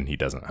 And then he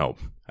doesn't help.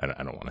 I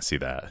don't want to see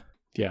that.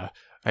 Yeah,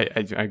 I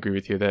agree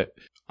with you that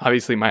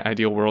obviously my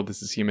ideal world is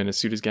to see him in a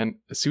suit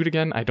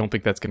again. I don't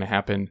think that's going to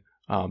happen.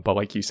 But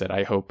like you said,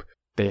 I hope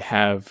they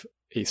have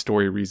a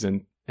story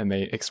reason and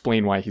they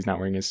explain why he's not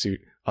wearing his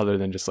suit other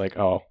than just like,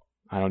 oh,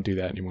 I don't do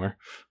that anymore,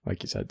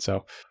 like you said.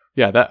 So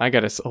yeah, that I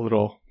got us a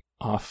little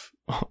off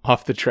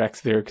the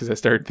tracks there because I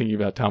started thinking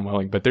about Tom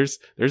Welling. But there's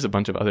a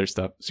bunch of other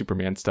stuff,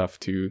 Superman stuff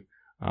too.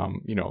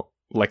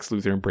 Lex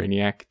Luthor and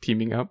Brainiac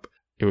teaming up.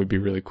 It would be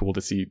really cool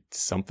to see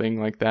something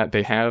like that.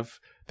 They have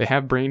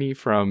Brainy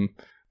from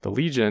the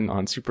Legion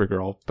on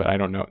Supergirl, but I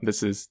don't know.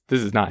 This is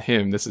not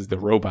him. This is the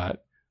robot,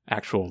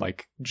 actual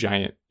like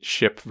giant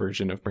ship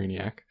version of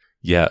Brainiac.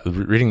 Yeah,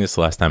 reading this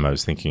last time, I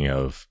was thinking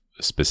of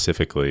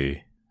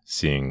specifically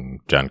seeing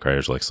John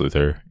Cryer's Lex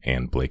Luthor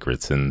and Blake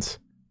Ritson's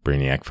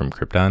Brainiac from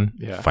Krypton.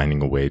 Yeah.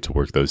 Finding a way to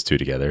work those two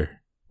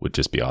together would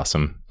just be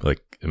awesome.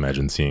 Like,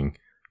 imagine seeing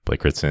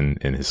Blake Ritson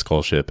in his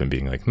skull ship and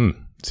being like,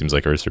 seems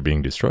like Earths are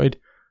being destroyed.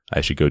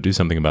 I should go do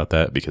something about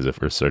that because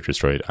if Earths are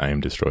destroyed, I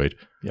am destroyed.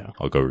 Yeah.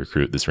 I'll go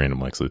recruit this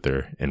random Lex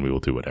Luthor and we will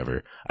do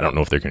whatever. I don't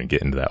know if they're going to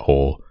get into that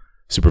whole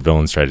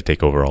supervillains try to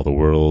take over all the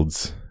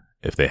worlds,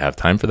 if they have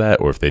time for that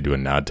or if they do a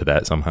nod to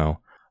that somehow.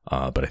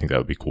 But I think that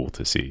would be cool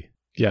to see.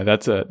 Yeah,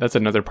 that's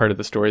another part of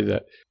the story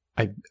that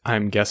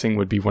I'm guessing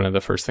would be one of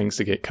the first things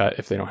to get cut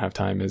if they don't have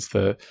time is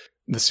the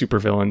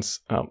supervillains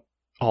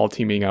all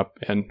teaming up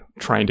and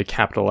trying to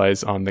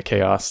capitalize on the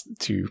chaos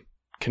to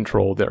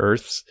control the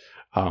Earths.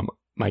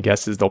 My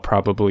guess is they'll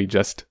probably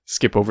just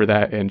skip over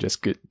that and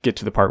just get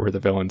to the part where the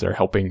villains are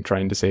helping,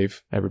 trying to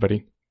save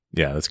everybody.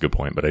 Yeah, that's a good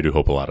point. But I do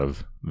hope a lot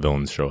of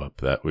villains show up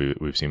that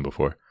we've seen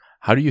before.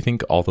 How do you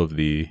think all of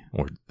the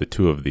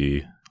two of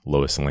the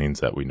Lois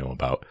Lanes that we know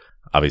about,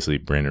 obviously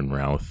Brandon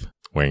Routh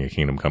wearing a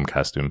Kingdom Come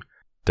costume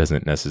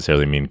doesn't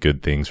necessarily mean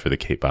good things for the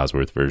Kate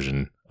Bosworth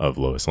version of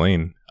Lois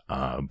Lane.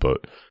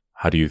 But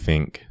how do you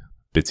think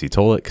Bitsy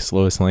Tolik's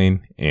Lois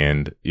Lane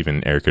and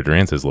even Erica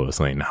Durance's Lois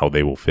Lane, how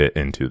they will fit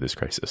into this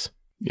crisis?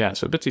 Yeah,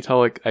 so Bitsy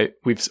Tolik,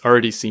 we've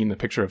already seen the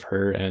picture of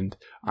her and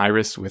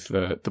Iris with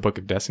the Book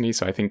of Destiny,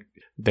 so I think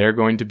they're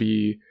going to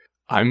be,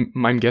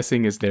 I'm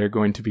guessing is they're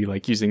going to be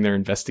like using their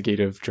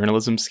investigative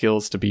journalism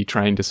skills to be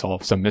trying to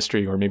solve some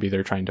mystery, or maybe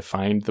they're trying to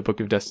find the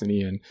Book of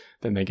Destiny and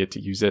then they get to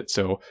use it.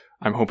 So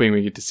I'm hoping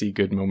we get to see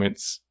good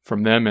moments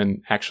from them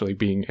and actually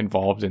being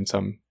involved in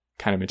some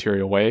kind of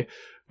material way.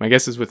 My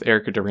guess is with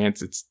Erica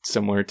Durance, it's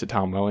similar to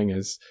Tom Welling,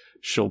 as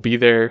she'll be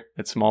there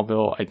at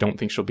Smallville. I don't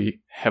think she'll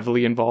be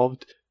heavily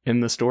involved in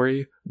the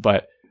story,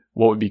 but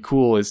what would be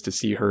cool is to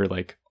see her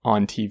like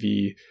on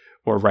TV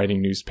or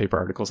writing newspaper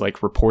articles,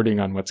 like reporting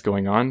on what's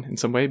going on in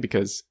some way,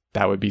 because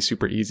that would be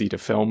super easy to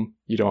film.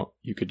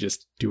 You could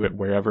just do it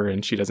wherever,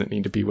 and she doesn't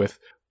need to be with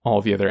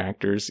all the other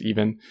actors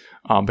even.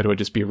 But it would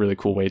just be a really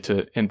cool way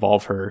to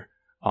involve her,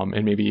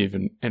 and maybe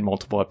even in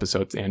multiple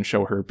episodes and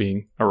show her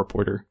being a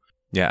reporter.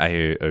 Yeah, I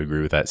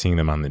agree with that. Seeing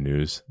them on the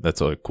news,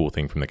 that's a cool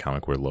thing from the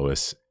comic where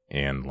Lois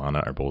and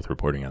Lana are both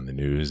reporting on the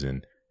news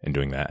and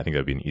doing that. I think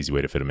that would be an easy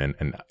way to fit them in.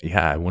 And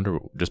yeah, I wonder,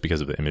 just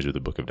because of the image of the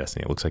Book of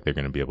Destiny, it looks like they're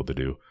going to be able to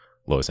do,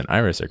 Lois and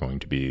Iris are going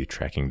to be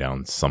tracking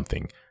down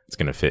something that's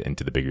going to fit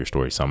into the bigger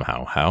story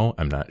somehow. How?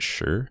 I'm not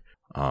sure.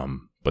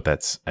 But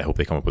I hope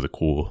they come up with a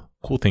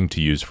cool thing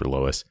to use for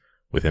Lois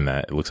within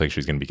that. It looks like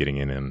she's going to be getting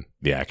in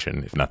the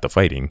action, if not the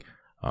fighting.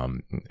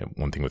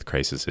 One thing with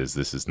Crisis is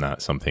this is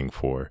not something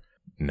for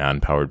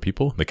non-powered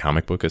people, the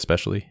comic book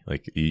especially.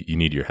 Like you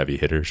need your heavy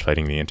hitters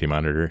fighting the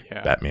Anti-Monitor.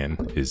 Yeah. Batman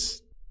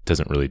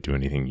doesn't really do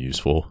anything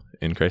useful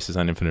in Crisis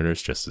on Infinite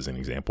Earths, just as an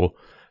example.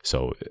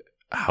 So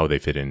how they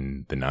fit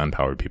in the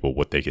non-powered people,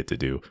 what they get to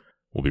do,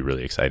 will be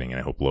really exciting. And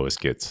I hope Lois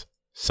gets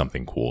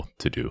something cool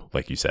to do.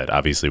 Like you said,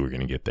 obviously we're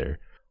going to get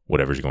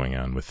whatever's going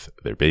on with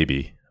their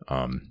baby.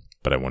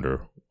 But I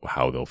wonder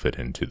how they'll fit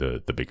into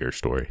the bigger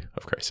story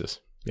of Crisis.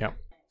 Yeah.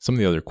 Some of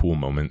the other cool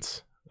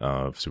moments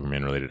of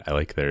Superman related, I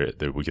like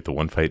we get the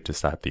one fight to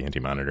stop the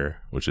Anti-Monitor,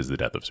 which is the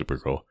death of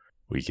Supergirl.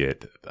 We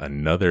get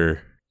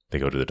another they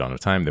go to the Dawn of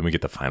Time. Then we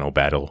get the final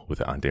battle with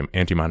the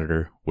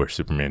Anti-Monitor, where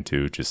Superman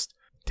 2 just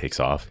takes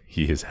off.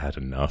 He has had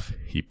enough.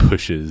 He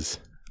punches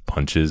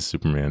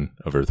Superman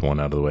of Earth 1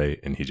 out of the way,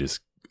 and he just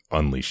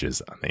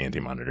unleashes on the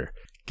Anti-Monitor.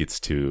 Gets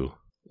to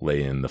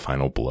lay in the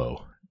final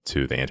blow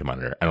to the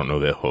Anti-Monitor. I don't know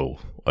that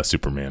a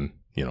Superman,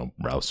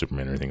 Ralph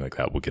Superman or anything like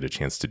that will get a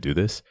chance to do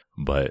this,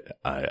 but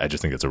I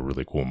just think it's a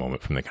really cool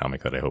moment from the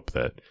comic that I hope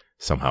that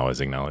somehow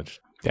is acknowledged.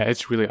 Yeah,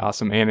 it's really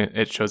awesome. And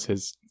it shows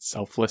his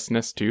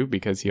selflessness too,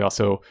 because he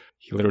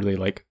literally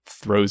like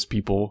throws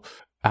people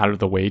out of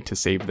the way to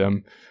save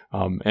them.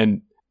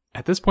 And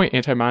at this point,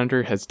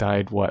 Anti-Monitor has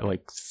died,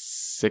 like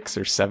 6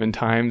 or 7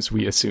 times,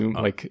 we assume.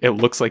 Like, it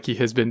looks like he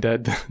has been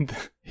dead.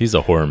 He's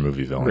a horror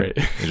movie villain. Right.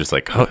 It's just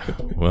like, oh,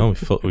 well,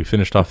 we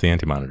finished off the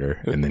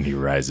Anti-Monitor, and then he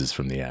rises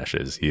from the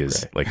ashes. He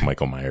is like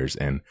Michael Myers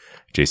and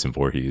Jason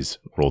Voorhees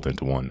rolled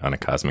into one on a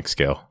cosmic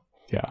scale.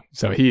 Yeah.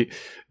 So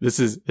this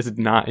is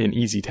not an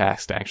easy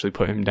task to actually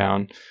put him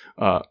down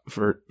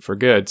for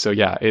good. So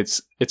yeah,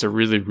 it's a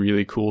really,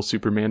 really cool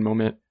Superman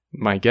moment.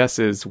 My guess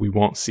is we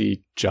won't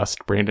see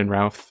just Brandon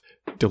Routh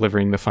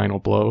delivering the final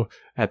blow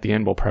at the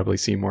end. We'll probably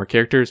see more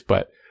characters,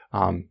 but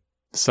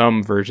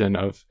some version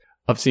of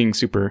seeing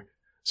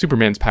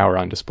Superman's power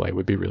on display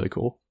would be really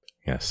cool.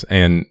 Yes,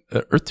 and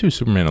Earth 2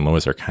 Superman and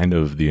Lois are kind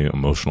of the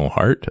emotional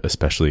heart,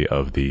 especially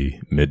of the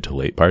mid to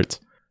late parts.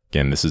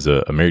 Again, this is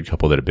a married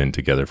couple that have been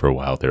together for a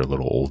while. They're a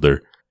little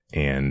older,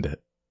 and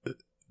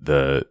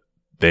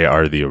they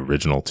are the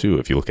original two,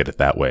 if you look at it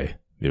that way.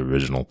 The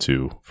original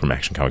two from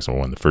Action Comics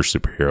 #1, the first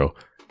superhero,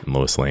 and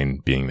Lois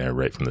Lane being there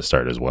right from the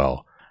start as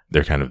well.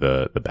 They're kind of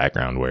the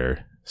background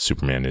where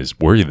Superman is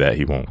worried that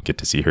he won't get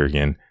to see her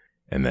again,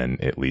 and then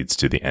it leads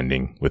to the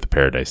ending with the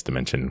Paradise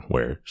Dimension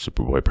where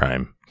Superboy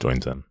Prime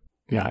joins them.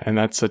 Yeah, and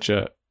that's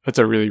a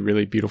really,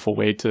 really beautiful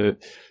way to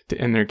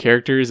end their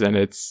characters, and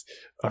it's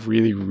a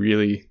really,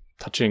 really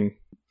touching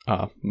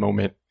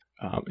moment.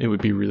 It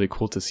would be really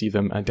cool to see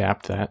them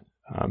adapt that,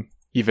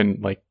 even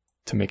like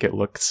to make it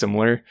look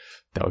similar.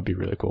 That would be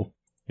really cool.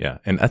 Yeah,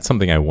 and that's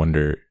something I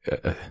wonder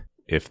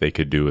if they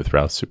could do with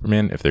Routh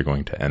Superman, if they're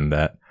going to end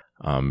that.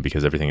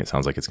 Because everything, it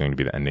sounds like it's going to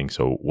be the ending.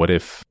 So what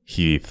if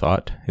he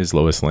thought his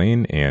Lois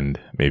Lane and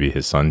maybe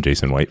his son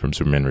Jason White from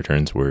Superman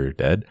Returns were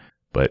dead,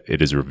 but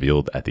it is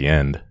revealed at the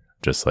end,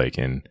 just like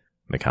in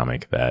the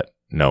comic, that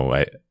no,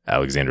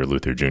 Alexander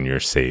Luthor Jr.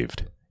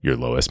 saved your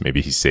Lois.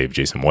 Maybe he saved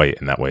Jason White,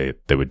 and that way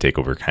they would take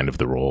over kind of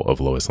the role of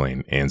Lois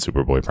Lane and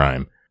Superboy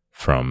Prime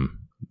from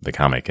the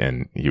comic,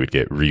 and he would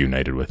get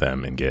reunited with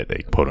them and get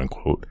a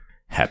quote-unquote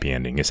happy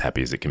ending, as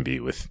happy as it can be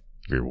with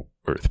your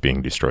Earth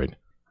being destroyed.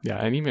 Yeah,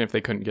 and even if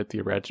they couldn't get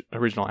the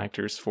original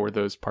actors for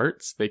those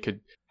parts, they could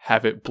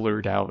have it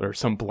blurred out or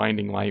some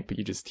blinding light, but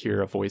you just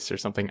hear a voice or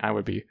something. I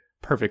would be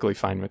perfectly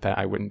fine with that.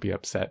 I wouldn't be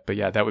upset. But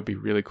yeah, that would be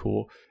really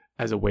cool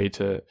as a way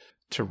to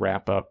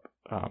wrap up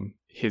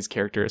his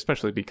character,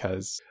 especially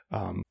because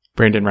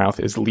Brandon Routh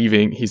is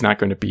leaving. He's not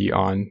going to be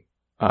on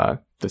the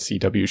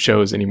CW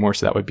shows anymore,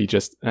 so that would be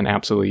just an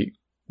absolutely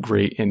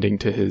great ending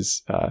to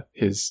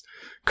his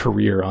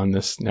career on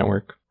this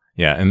network.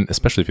 Yeah, and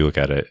especially if you look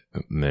at it,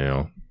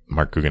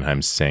 Mark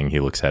Guggenheim's saying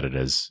he looks at it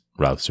as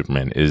Routh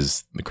Superman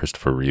is the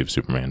Christopher Reeve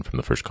Superman from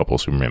the first couple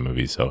of Superman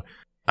movies. So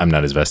I'm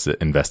not as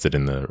invested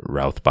in the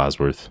Routh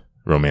Bosworth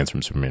romance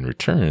from Superman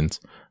Returns,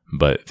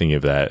 but thinking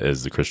of that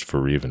as the Christopher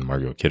Reeve and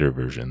Margot Kidder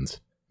versions,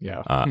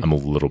 yeah, I'm a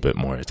little bit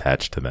more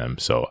attached to them.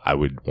 So I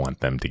would want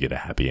them to get a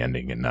happy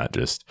ending and not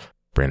just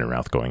Brandon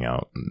Routh going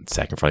out and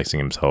sacrificing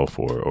himself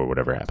or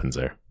whatever happens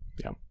there.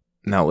 Yeah.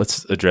 Now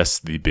let's address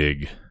the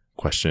big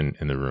question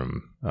in the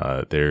room.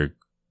 Their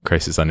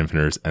Crisis on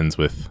Infinite Earths ends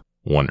with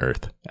one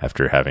Earth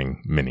after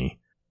having many.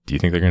 Do you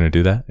think they're going to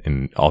do that?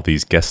 And all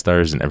these guest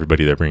stars and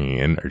everybody they're bringing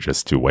in are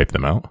just to wipe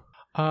them out?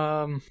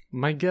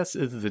 My guess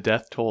is the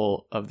death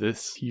toll of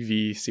this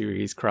TV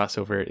series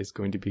crossover is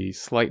going to be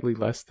slightly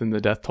less than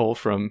the death toll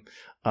from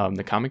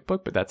the comic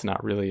book, but that's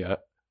not really a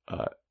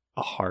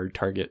hard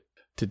target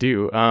to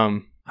do.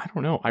 I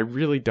don't know. I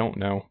really don't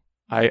know.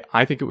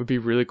 I think it would be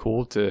really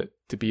cool to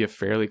be a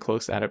fairly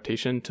close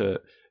adaptation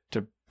to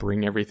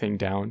bring everything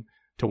down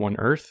to one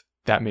Earth.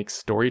 That makes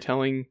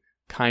storytelling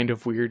kind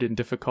of weird and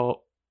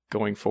difficult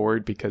going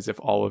forward, because if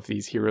all of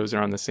these heroes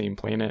are on the same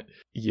planet,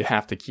 you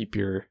have to keep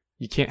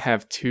you can't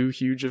have too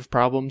huge of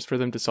problems for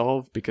them to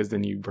solve, because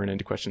then you run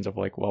into questions of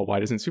like, well, why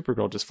doesn't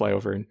Supergirl just fly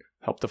over and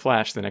help the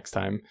Flash the next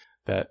time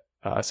that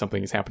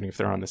something is happening if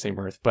they're on the same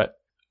Earth? But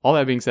all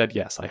that being said,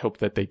 yes, I hope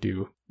that they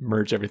do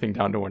merge everything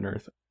down to one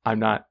Earth. I'm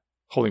not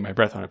holding my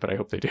breath on it, but I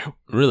hope they do.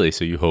 Really?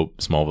 So you hope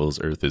Smallville's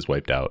Earth is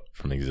wiped out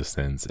from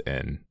existence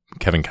and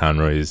Kevin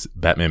Conroy's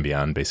Batman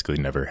Beyond basically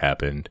never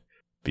happened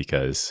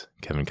because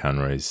Kevin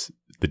Conroy's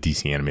the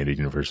DC animated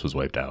universe was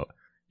wiped out.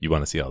 You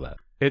want to see all that?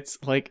 It's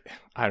like,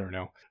 I don't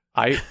know.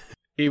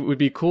 It would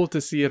be cool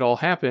to see it all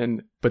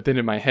happen, but then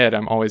in my head,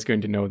 I'm always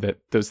going to know that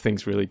those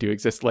things really do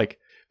exist. Like,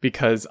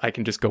 because I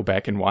can just go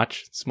back and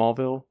watch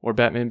Smallville or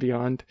Batman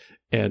Beyond,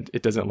 and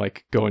it doesn't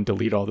like go and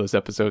delete all those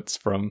episodes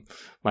from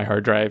my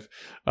hard drive.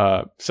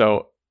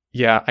 So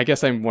yeah, I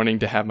guess I'm wanting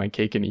to have my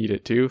cake and eat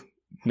it too.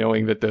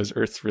 knowing that those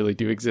Earths really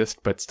do exist,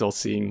 but still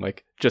seeing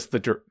like just the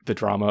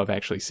drama of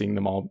actually seeing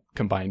them all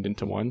combined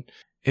into one.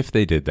 If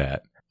they did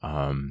that,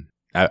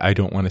 I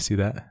don't want to see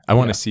that. I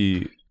want to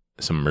see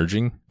some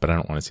merging, but I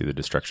don't want to see the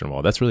destruction of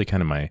all. That's really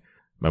kind of my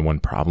one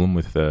problem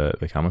with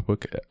the comic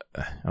book.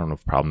 I don't know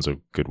if problem's a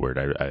good word.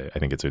 I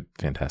think it's a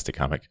fantastic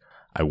comic.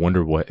 I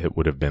wonder what it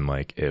would have been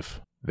like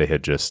if they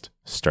had just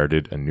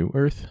started a new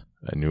Earth.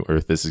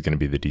 This is going to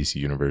be the DC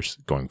universe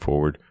going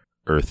forward.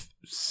 Earth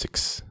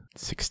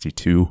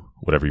 662,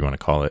 whatever you want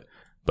to call it.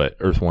 But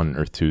Earth 1 and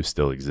Earth 2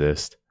 still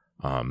exist.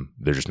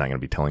 They're just not going to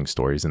be telling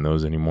stories in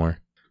those anymore.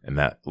 And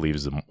that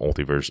leaves the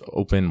multiverse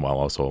open while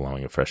also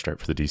allowing a fresh start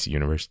for the DC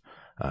universe.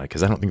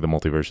 Because I don't think the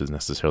multiverse is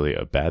necessarily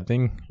a bad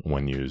thing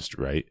when used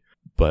right.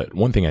 But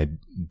one thing I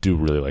do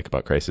really like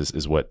about Crisis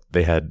is what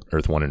they had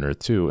Earth 1 and Earth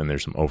 2, and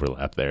there's some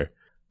overlap there.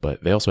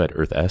 But they also had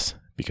Earth S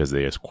because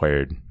they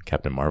acquired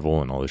Captain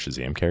Marvel and all the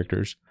Shazam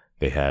characters.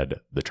 They had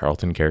the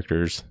Charlton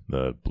characters,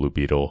 the Blue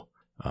Beetle,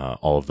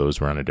 all of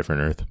those were on a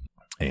different Earth.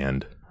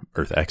 And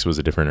Earth X was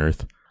a different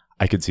Earth.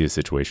 I could see a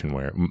situation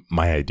where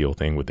my ideal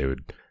thing would they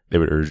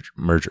would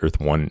merge Earth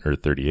 1 and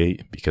Earth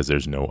 38 because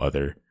there's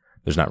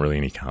not really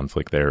any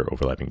conflict there,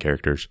 overlapping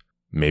characters.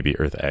 Maybe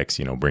Earth X,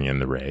 bring in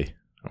the Ray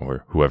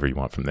or whoever you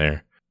want from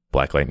there.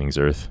 Black Lightning's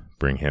Earth,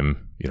 bring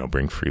him,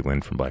 bring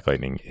Freeland from Black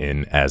Lightning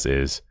in as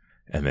is.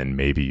 And then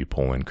maybe you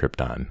pull in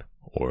Krypton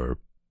or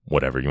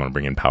whatever. You want to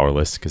bring in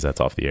Powerless because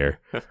that's off the air.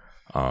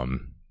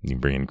 You can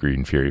bring in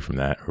Green Fury from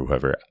that or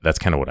whoever. That's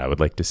kind of what I would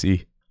like to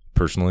see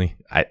personally.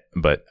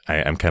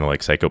 I'm kind of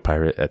like Psycho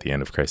Pirate at the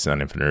end of Crisis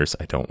on Infinite Earths.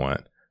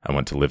 I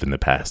want to live in the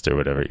past or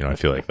whatever. I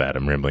feel like that.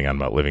 I'm rambling on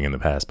about living in the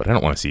past, but I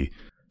don't want to see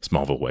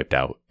Smallville wiped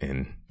out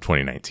in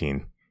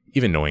 2019.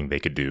 Even knowing they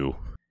could do,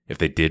 if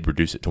they did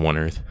reduce it to one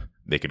Earth,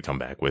 they could come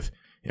back with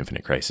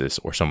Infinite Crisis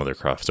or some other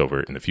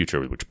crossover in the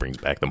future, which brings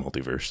back the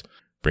multiverse,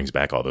 brings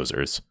back all those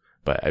Earths.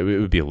 But it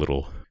would be a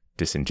little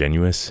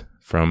disingenuous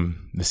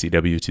from the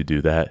CW to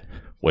do that,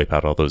 wipe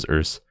out all those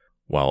Earths,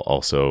 while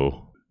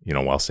also,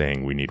 while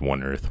saying we need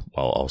one Earth,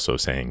 while also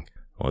saying,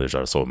 well, there's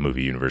also a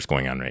movie universe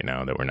going on right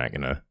now that we're not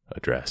going to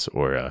address,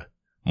 or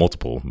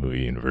multiple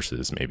movie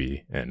universes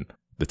maybe, and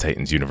the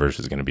Titans universe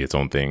is going to be its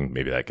own thing.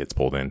 Maybe that gets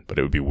pulled in, but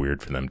it would be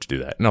weird for them to do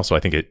that. And also,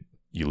 I think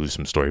you lose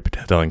some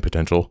storytelling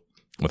potential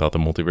without the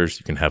multiverse.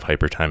 You can have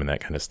hyper time and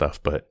that kind of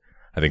stuff, but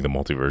I think the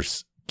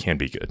multiverse can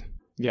be good.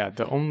 Yeah,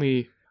 the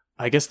only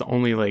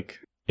like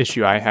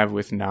issue I have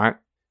with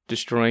not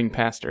destroying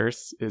past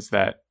Earths is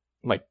that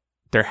like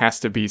there has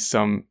to be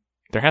some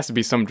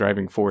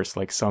driving force,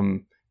 like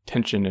some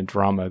tension and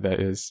drama that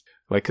is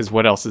like, because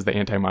what else is the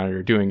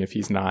Anti-Monitor doing if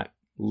he's not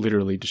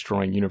literally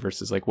destroying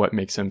universes? Like, what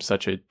makes him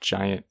such a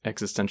giant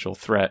existential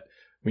threat?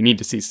 We need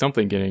to see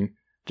something getting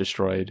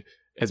destroyed,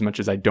 as much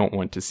as I don't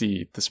want to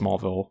see the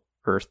Smallville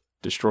Earth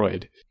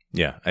destroyed.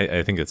 Yeah,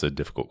 I think that's a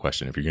difficult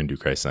question. If you're going to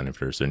do Crisis on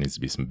Infinite Earths, there needs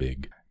to be some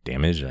big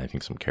damage, and I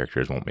think some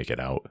characters won't make it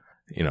out.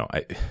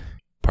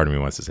 Part of me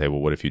wants to say,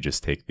 well, what if you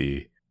just take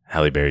the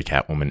Halle Berry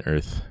Catwoman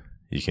Earth?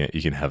 You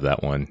can have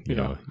that one.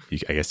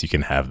 I guess you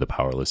can have the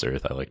Powerless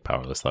Earth. I like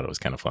Powerless, thought it was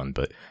kind of fun,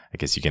 but I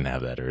guess you can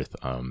have that Earth.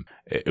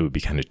 It would be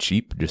kind of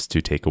cheap just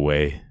to take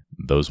away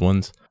those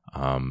ones.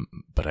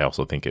 But I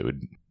also think it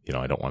would,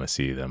 I don't want to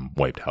see them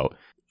wiped out.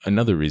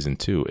 Another reason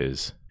too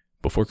is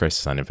before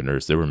Crisis on Infinite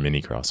Earths, there were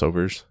mini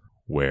crossovers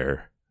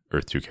where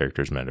Earth 2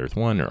 characters met Earth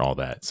 1 or all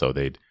that. So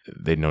they'd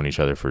known each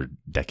other for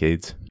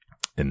decades.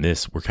 In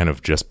this, we're kind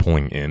of just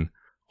pulling in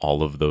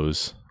all of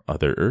those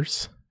other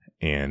Earths,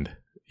 and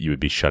you would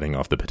be shutting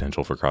off the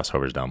potential for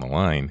crossovers down the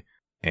line.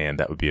 And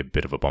that would be a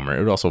bit of a bummer. It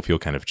would also feel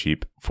kind of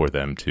cheap for the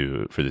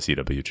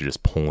CW to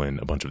just pull in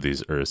a bunch of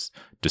these Earths,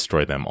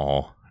 destroy them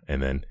all,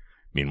 and then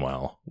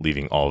meanwhile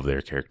leaving all of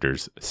their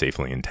characters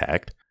safely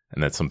intact.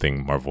 And that's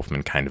something Marv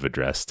Wolfman kind of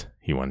addressed.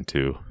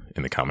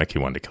 In the comic, he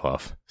wanted to kill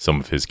off some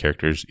of his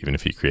characters, even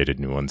if he created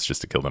new ones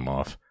just to kill them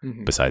off,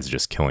 besides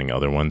just killing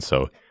other ones.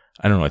 So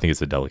I don't know. I think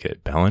it's a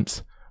delicate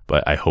balance,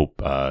 but I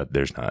hope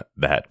there's not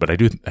that. But I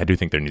do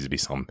think there needs to be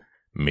some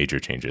major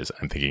changes.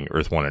 I'm thinking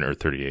Earth 1 and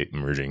Earth 38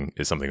 merging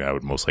is something that I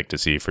would most like to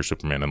see for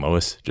Superman and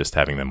Lois. Just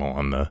having them all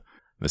on the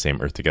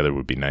same Earth together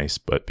would be nice.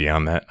 But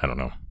beyond that, I don't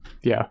know.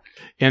 Yeah.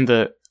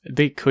 And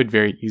they could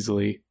very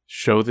easily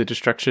show the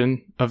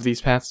destruction of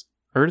these past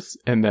Earths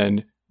and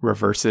then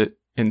reverse it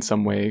in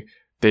some way.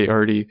 They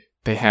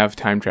have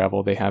time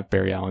travel. They have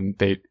Barry Allen.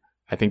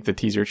 I think the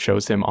teaser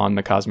shows him on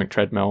the cosmic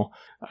treadmill.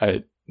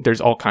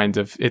 There's all kinds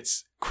of,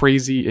 it's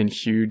crazy and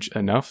huge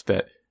enough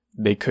that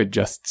they could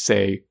just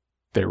say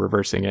they're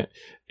reversing it.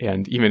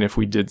 And even if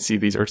we did see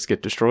these Earths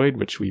get destroyed,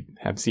 which we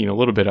have seen a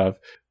little bit of,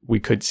 we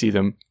could see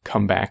them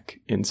come back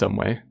in some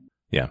way.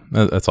 Yeah,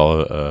 that's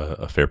all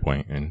a fair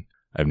point. And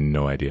I have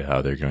no idea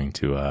how they're going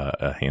to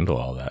handle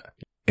all that.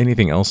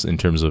 Anything else in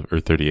terms of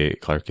Earth 38,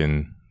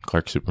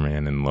 Clark,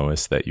 Superman, and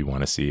Lois that you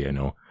want to see?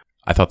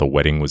 I thought the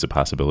wedding was a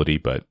possibility,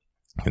 but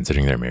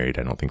considering they're married,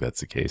 I don't think that's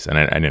the case. And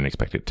I didn't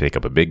expect it to take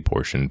up a big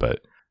portion, but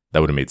that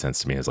would have made sense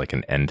to me as like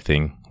an end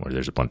thing where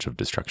there's a bunch of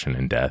destruction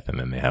and death, and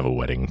then they have a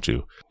wedding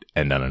to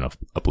end on an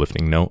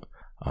uplifting note.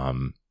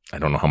 I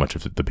don't know how much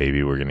of the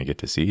baby we're going to get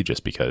to see,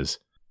 just because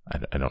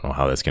I don't know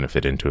how that's going to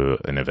fit into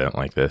an event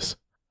like this.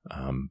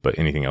 But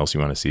anything else you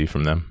want to see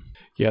from them?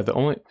 Yeah,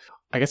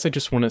 I guess I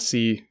just want to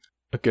see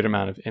a good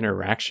amount of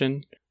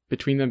interaction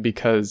between them,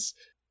 because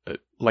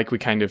like we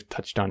kind of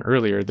touched on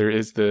earlier, there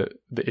is the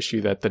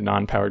issue that the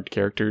non-powered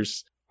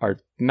characters are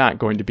not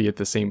going to be at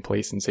the same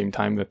place and same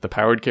time that the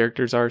powered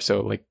characters are.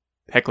 So like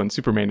Hecklin's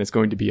Superman is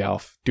going to be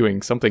off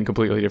doing something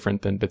completely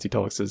different than Bitsy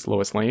Tulloch's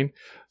Lois Lane.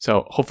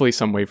 So hopefully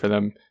some way for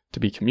them to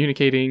be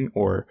communicating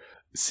or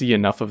see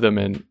enough of them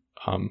in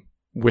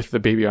with the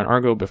baby on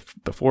Argo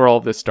before all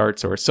of this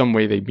starts, or some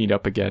way they meet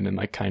up again and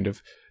like kind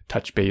of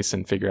touch base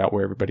and figure out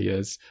where everybody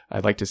is.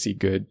 I'd like to see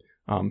good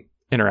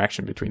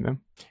interaction between them.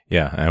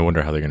 Yeah, I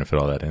wonder how they're going to fit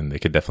all that in. They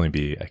could definitely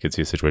be, I could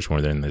see a situation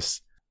where they're in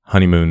this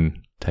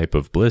honeymoon type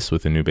of bliss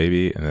with a new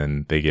baby, and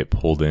then they get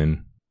pulled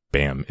in,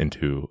 bam,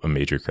 into a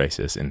major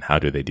crisis. And how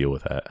do they deal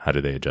with that? How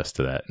do they adjust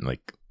to that? And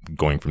like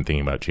going from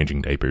thinking about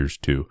changing diapers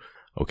to,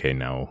 okay,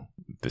 now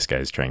this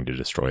guy's trying to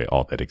destroy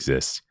all that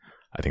exists.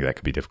 I think that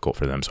could be difficult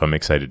for them. So I'm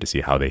excited to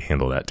see how they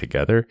handle that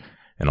together,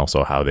 and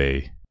also how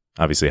they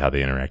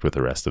interact with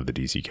the rest of the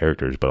DC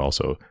characters, but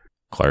also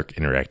Clark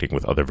interacting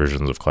with other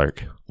versions of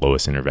Clark,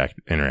 Lois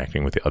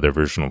interacting with the other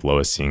version of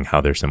Lois, seeing how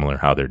they're similar,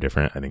 how they're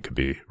different. I think could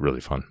be really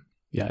fun.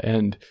 Yeah,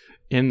 and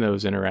in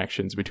those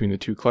interactions between the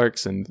two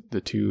Clarks and the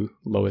two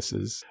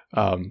Loises,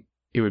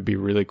 it would be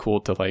really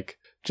cool to like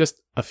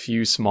just a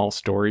few small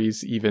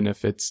stories, even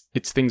if it's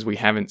things we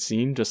haven't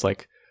seen, just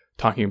like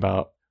talking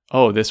about,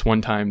 oh, this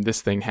one time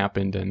this thing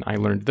happened and I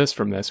learned this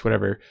from this,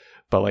 whatever.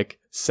 But like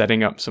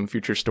setting up some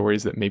future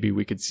stories that maybe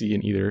we could see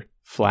in either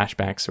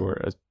flashbacks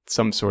or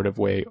some sort of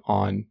way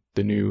on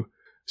the new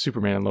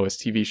Superman and Lois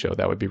TV show,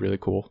 that would be really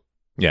cool.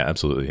 Yeah,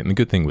 absolutely. And the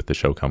good thing with the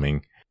show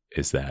coming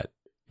is that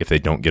if they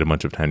don't get a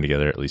bunch of time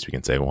together, at least we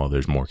can say, well,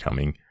 there's more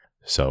coming.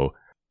 So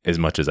as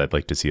much as I'd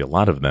like to see a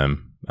lot of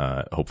them,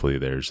 hopefully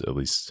there's at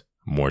least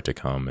more to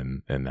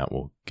come, and that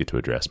will get to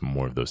address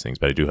more of those things.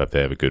 But I do hope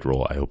they have a good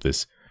role. I hope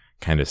this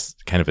kind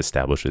of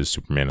establishes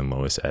Superman and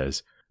Lois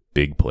as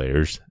big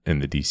players in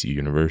the DC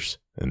universe,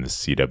 and the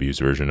CW's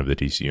version of the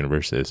DC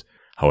universe is.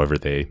 However,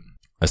 they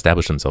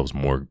establish themselves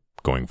more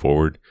going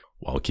forward,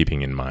 while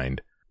keeping in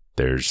mind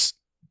there's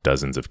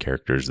dozens of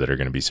characters that are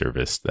going to be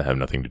serviced that have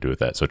nothing to do with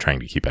that. So trying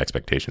to keep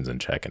expectations in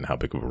check and how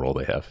big of a role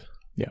they have.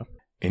 Yeah.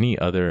 Any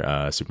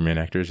other Superman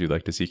actors you'd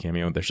like to see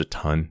cameo? There's a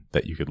ton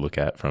that you could look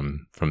at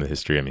from the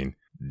history. I mean,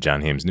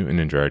 John Hames Newton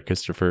and Gerard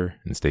Christopher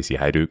and Stacey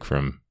Hyduke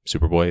from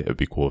Superboy. It would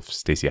be cool if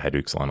Stacey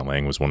Hyduke's Lana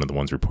Lang was one of the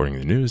ones reporting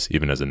the news,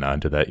 even as a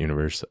nod to that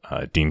universe.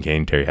 Dean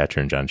Cain, Terry Hatcher,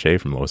 and John Shea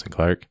from Lois and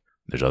Clark.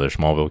 There's other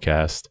Smallville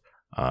cast.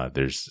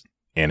 There's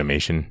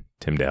animation.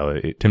 Tim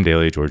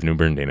Daly, George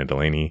Newbern, Dana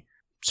Delaney.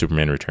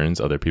 Superman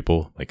Returns, other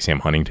people like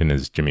Sam Huntington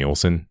as Jimmy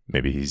Olsen.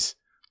 Maybe he's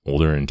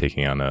older and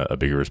taking on a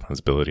bigger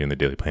responsibility in the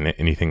Daily Planet.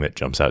 Anything that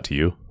jumps out to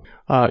you?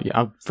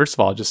 Yeah. First of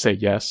all, I'll just say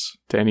yes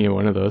to any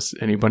one of those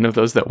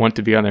that want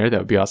to be on there. That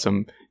would be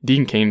awesome.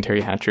 Dean Cain,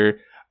 Terry Hatcher,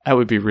 that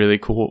would be really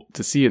cool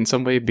to see in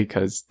some way,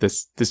 because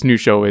this new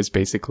show is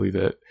basically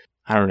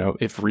I don't know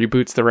if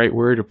reboot's the right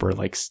word, or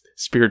like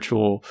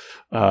spiritual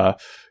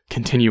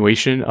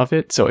continuation of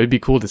it. So it'd be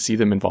cool to see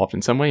them involved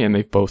in some way. And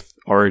they've both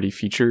already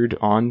featured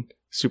on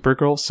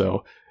Supergirl,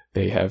 so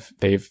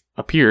they've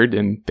appeared,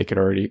 and they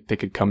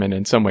could come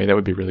in some way. That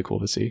would be really cool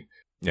to see.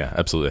 Yeah,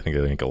 absolutely. I think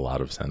they make a lot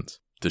of sense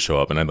to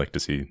show up, and I'd like to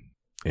see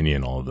any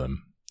and all of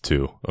them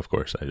too. Of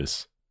course, I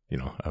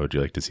would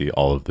like to see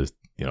all of this,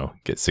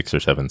 get 6 or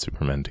 7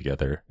 Supermen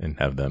together and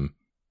have them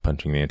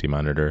punching the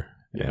Anti-Monitor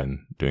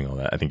and doing all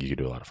that. I think you could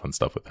do a lot of fun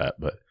stuff with that,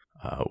 but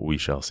we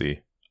shall see.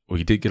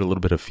 We did get a little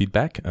bit of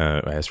feedback. I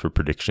asked for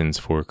predictions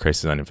for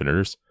Crisis on Infinite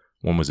Earths.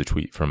 One was a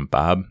tweet from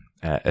Bob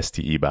at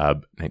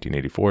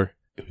STEBob1984,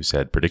 who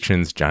said,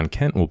 predictions, John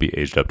Kent will be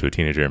aged up to a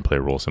teenager and play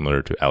a role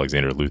similar to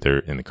Alexander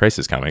Luthor in the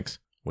Crisis comics.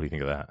 What do you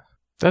think of that?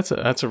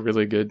 That's a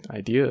really good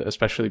idea,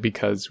 especially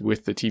because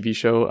with the TV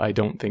show, I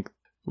don't think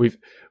we've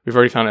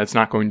already found out it's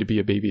not going to be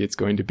a baby. It's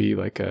going to be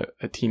like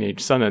a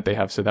teenage son that they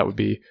have. So that would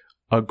be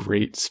a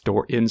great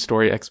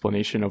in-story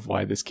explanation of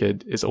why this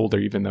kid is older,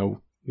 even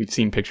though we've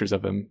seen pictures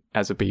of him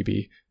as a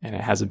baby, and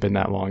it hasn't been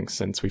that long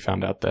since we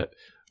found out that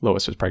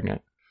Lois was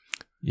pregnant.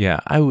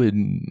 Yeah,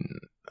 I'm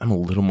a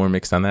little more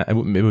mixed on that. It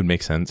would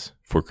make sense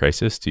for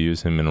Crisis to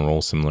use him in a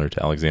role similar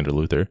to Alexander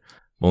Luthor.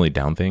 The only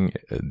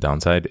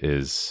downside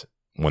is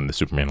when the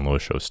Superman and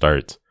Lois show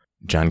starts,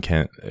 John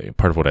Kent,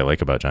 part of what I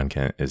like about John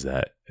Kent is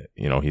that,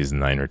 he's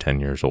 9 or 10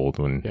 years old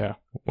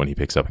when he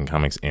picks up in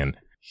comics, and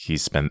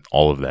he's spent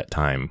all of that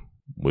time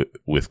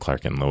with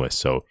Clark and Lois.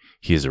 So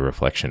he is a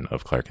reflection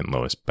of Clark and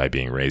Lois by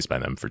being raised by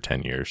them for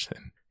 10 years.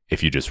 And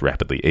if you just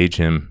rapidly age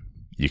him,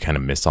 you kind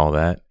of miss all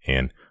that.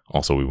 And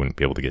also we wouldn't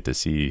be able to get to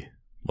see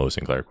Lois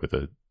and Clark with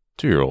a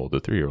 2-year-old, a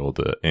 3-year-old,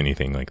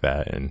 anything like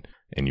that. And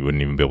you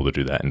wouldn't even be able to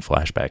do that in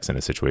flashbacks in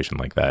a situation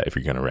like that if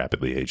you're going to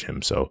rapidly age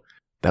him. So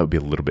that would be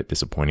a little bit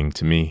disappointing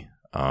to me.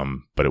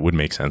 But it would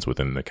make sense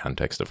within the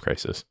context of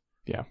Crisis.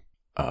 Yeah.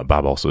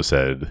 Bob also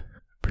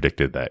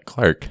predicted that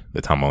Clark,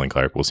 the Tom Welling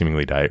Clark, will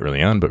seemingly die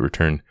early on, but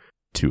return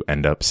to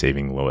end up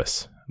saving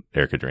Lois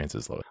Erica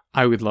Durance's Lois.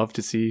 I would love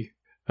to see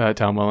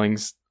Tom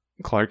Welling's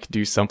Clark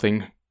do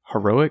something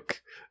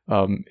heroic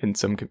in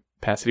some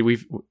capacity.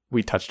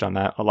 We touched on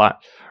that a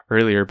lot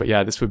earlier, but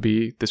yeah, this would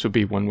be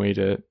one way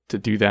to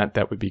do that.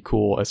 That would be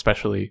cool,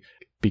 especially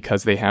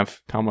because they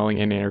have Tom Welling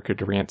and Erica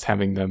Durance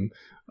having them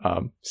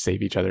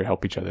save each other,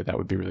 help each other. That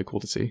would be really cool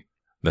to see.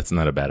 That's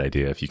not a bad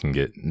idea if you can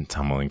get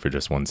Tom Welling for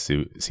just one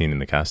scene in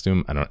the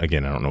costume. I don't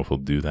know if we'll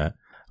do that,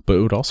 but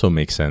it would also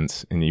make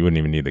sense, and you wouldn't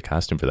even need the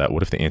costume for that.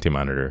 What if the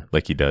Anti-Monitor,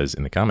 like he does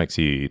in the comics,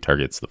 he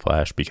targets the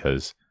Flash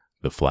because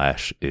the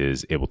Flash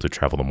is able to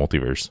travel the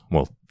multiverse?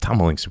 Well, Tom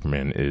Welling's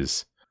Superman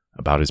is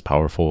about as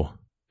powerful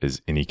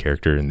as any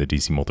character in the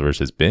DC multiverse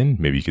has been.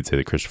 Maybe you could say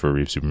that Christopher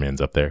Reeve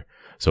Superman's up there.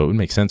 So it would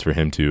make sense for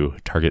him to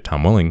target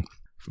Tom Welling.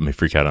 Let me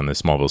freak out on the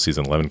Smallville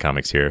season 11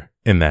 comics here,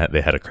 in that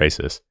they had a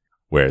crisis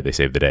where they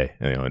saved the day.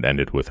 It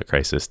ended with a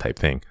crisis type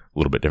thing. A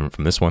little bit different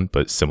from this one,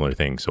 but similar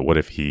thing. So what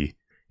if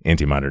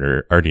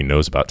Anti-Monitor already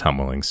knows about Tom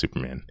Welling's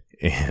Superman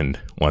and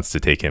wants to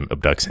take him,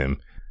 abducts him.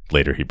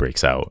 Later he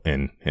breaks out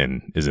and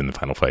is in the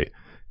final fight,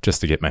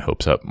 just to get my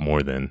hopes up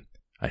more than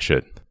I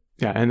should.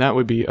 Yeah, and that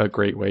would be a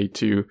great way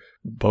to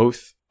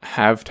both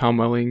have Tom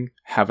Welling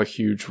have a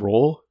huge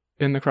role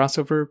in the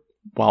crossover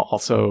while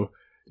also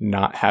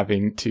not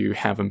having to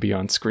have him be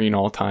on screen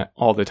all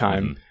the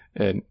time,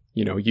 and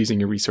using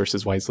your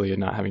resources wisely and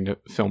not having to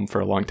film for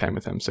a long time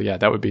with him. So yeah,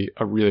 that would be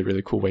a really,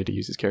 really cool way to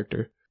use his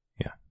character.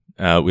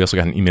 Yeah. We also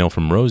got an email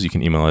from Rose. You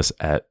can email us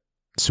at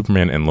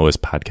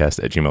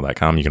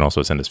supermanandloispodcast@gmail.com. You can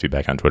also send us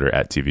feedback on Twitter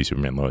at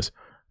TVSupermanLois.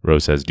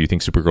 Rose says, do you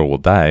think Supergirl will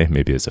die,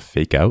 maybe as a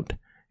fake out?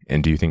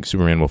 And do you think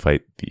Superman will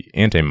fight the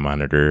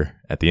Anti-Monitor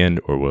at the end,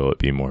 or will it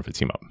be more of a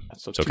team up?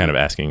 So kind of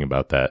asking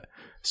about that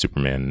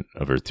Superman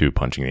of Earth 2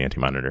 punching the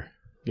Anti-Monitor.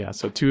 Yeah,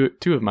 so two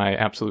of my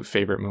absolute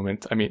favorite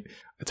moments. I mean,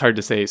 it's hard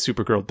to say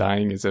Supergirl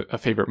dying is a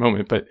favorite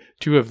moment, but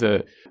two of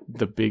the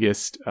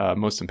biggest,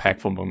 most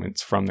impactful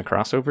moments from the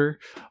crossover,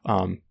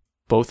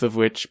 both of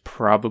which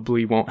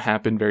probably won't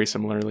happen very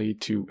similarly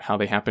to how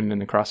they happened in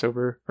the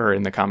crossover or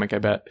in the comic. I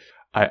bet.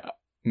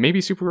 Maybe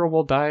Supergirl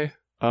will die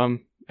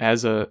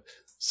as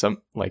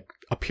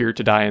appear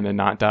to die and then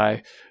not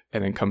die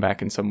and then come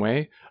back in some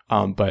way.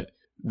 But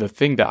the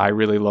thing that I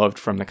really loved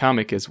from the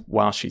comic is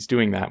while she's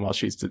doing that, while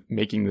she's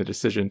making the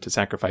decision to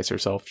sacrifice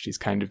herself, she's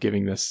kind of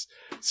giving this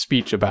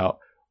speech about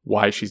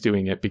why she's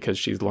doing it, because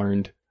she's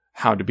learned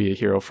how to be a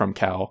hero from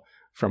Cal,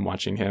 from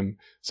watching him.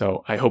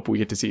 So I hope we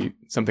get to see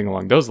something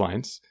along those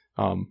lines.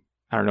 I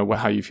don't know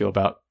how you feel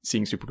about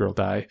seeing Supergirl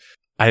die.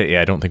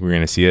 I don't think we're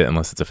going to see it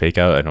unless it's a fake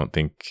out. I don't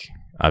think,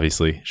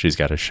 obviously, she's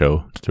got a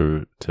show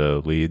to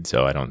lead,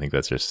 so I don't think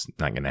that's just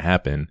not going to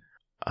happen.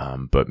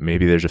 But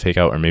maybe there's a fake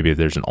out, or maybe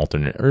there's an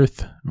alternate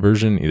Earth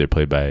version, either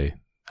played by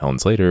Helen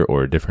Slater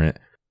or a different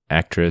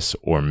actress,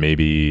 or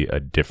maybe a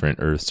different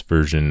Earth's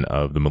version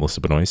of the Melissa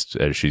Benoist,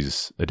 as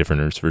she's a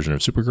different Earth's version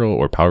of Supergirl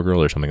or Power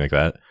Girl or something like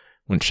that.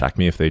 Wouldn't shock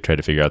me if they tried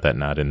to figure out that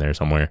nod in there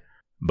somewhere.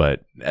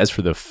 But as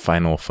for the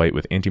final fight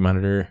with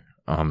Anti-Monitor,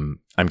 I'm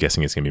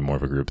guessing it's going to be more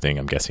of a group thing.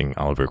 I'm guessing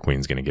Oliver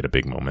Queen's going to get a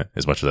big moment.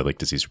 As much as I'd like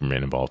to see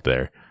Superman involved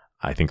there,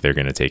 I think they're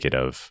going to take it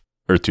of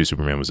Earth 2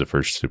 Superman was the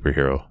first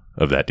superhero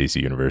of that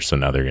DC universe, so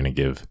now they're going to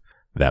give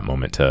that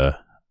moment to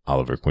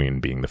Oliver Queen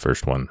being the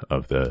first one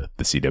of the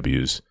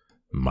CW's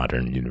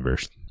modern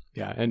universe.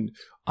 Yeah, and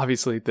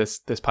obviously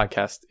this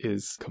podcast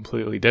is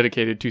completely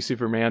dedicated to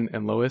Superman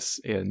and Lois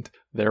and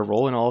their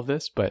role in all of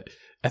this, but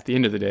at the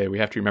end of the day, we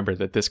have to remember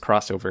that this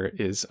crossover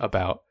is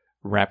about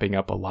wrapping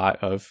up a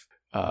lot of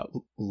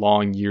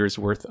long years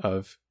worth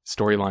of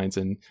storylines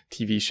and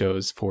TV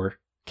shows for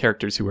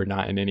characters who are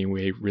not in any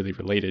way really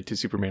related to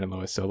Superman and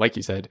Lois. So like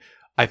you said,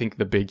 I think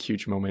the big,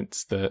 huge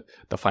moments, the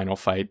final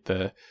fight,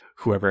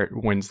 whoever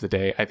wins the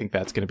day, I think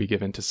that's going to be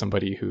given to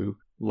somebody who,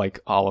 like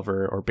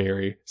Oliver or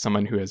Barry,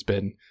 someone who has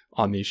been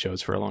on these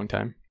shows for a long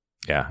time.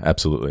 Yeah,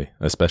 absolutely.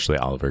 Especially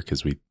Oliver,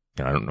 because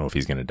I don't know if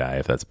he's going to die,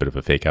 if that's a bit of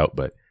a fake out,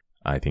 but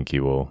I think he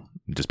will,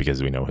 just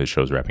because we know his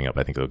show's wrapping up,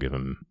 I think they'll give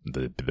him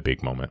the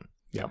big moment.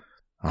 Yeah.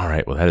 All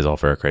right, well, that is all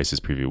for our Crisis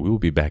preview. We will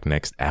be back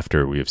next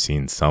after we have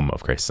seen some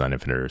of Crisis on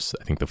Infinite Earths.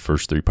 I think the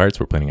first 3 parts,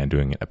 we're planning on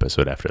doing an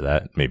episode after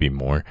that, maybe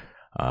more.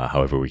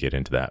 However, we get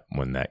into that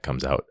when that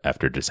comes out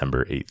after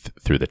December 8th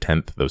through the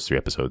 10th, those 3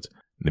 episodes.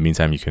 In the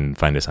meantime, you can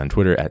find us on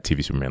Twitter at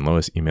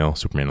TVSupermanLois, email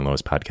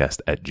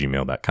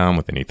supermanandloispodcast@gmail.com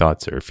with any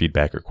thoughts or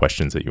feedback or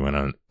questions that you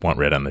want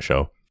read on the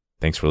show.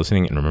 Thanks for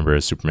listening, and remember,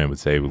 as Superman would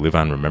say, we live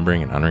on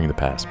remembering and honoring the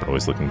past, but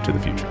always looking to the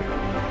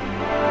future.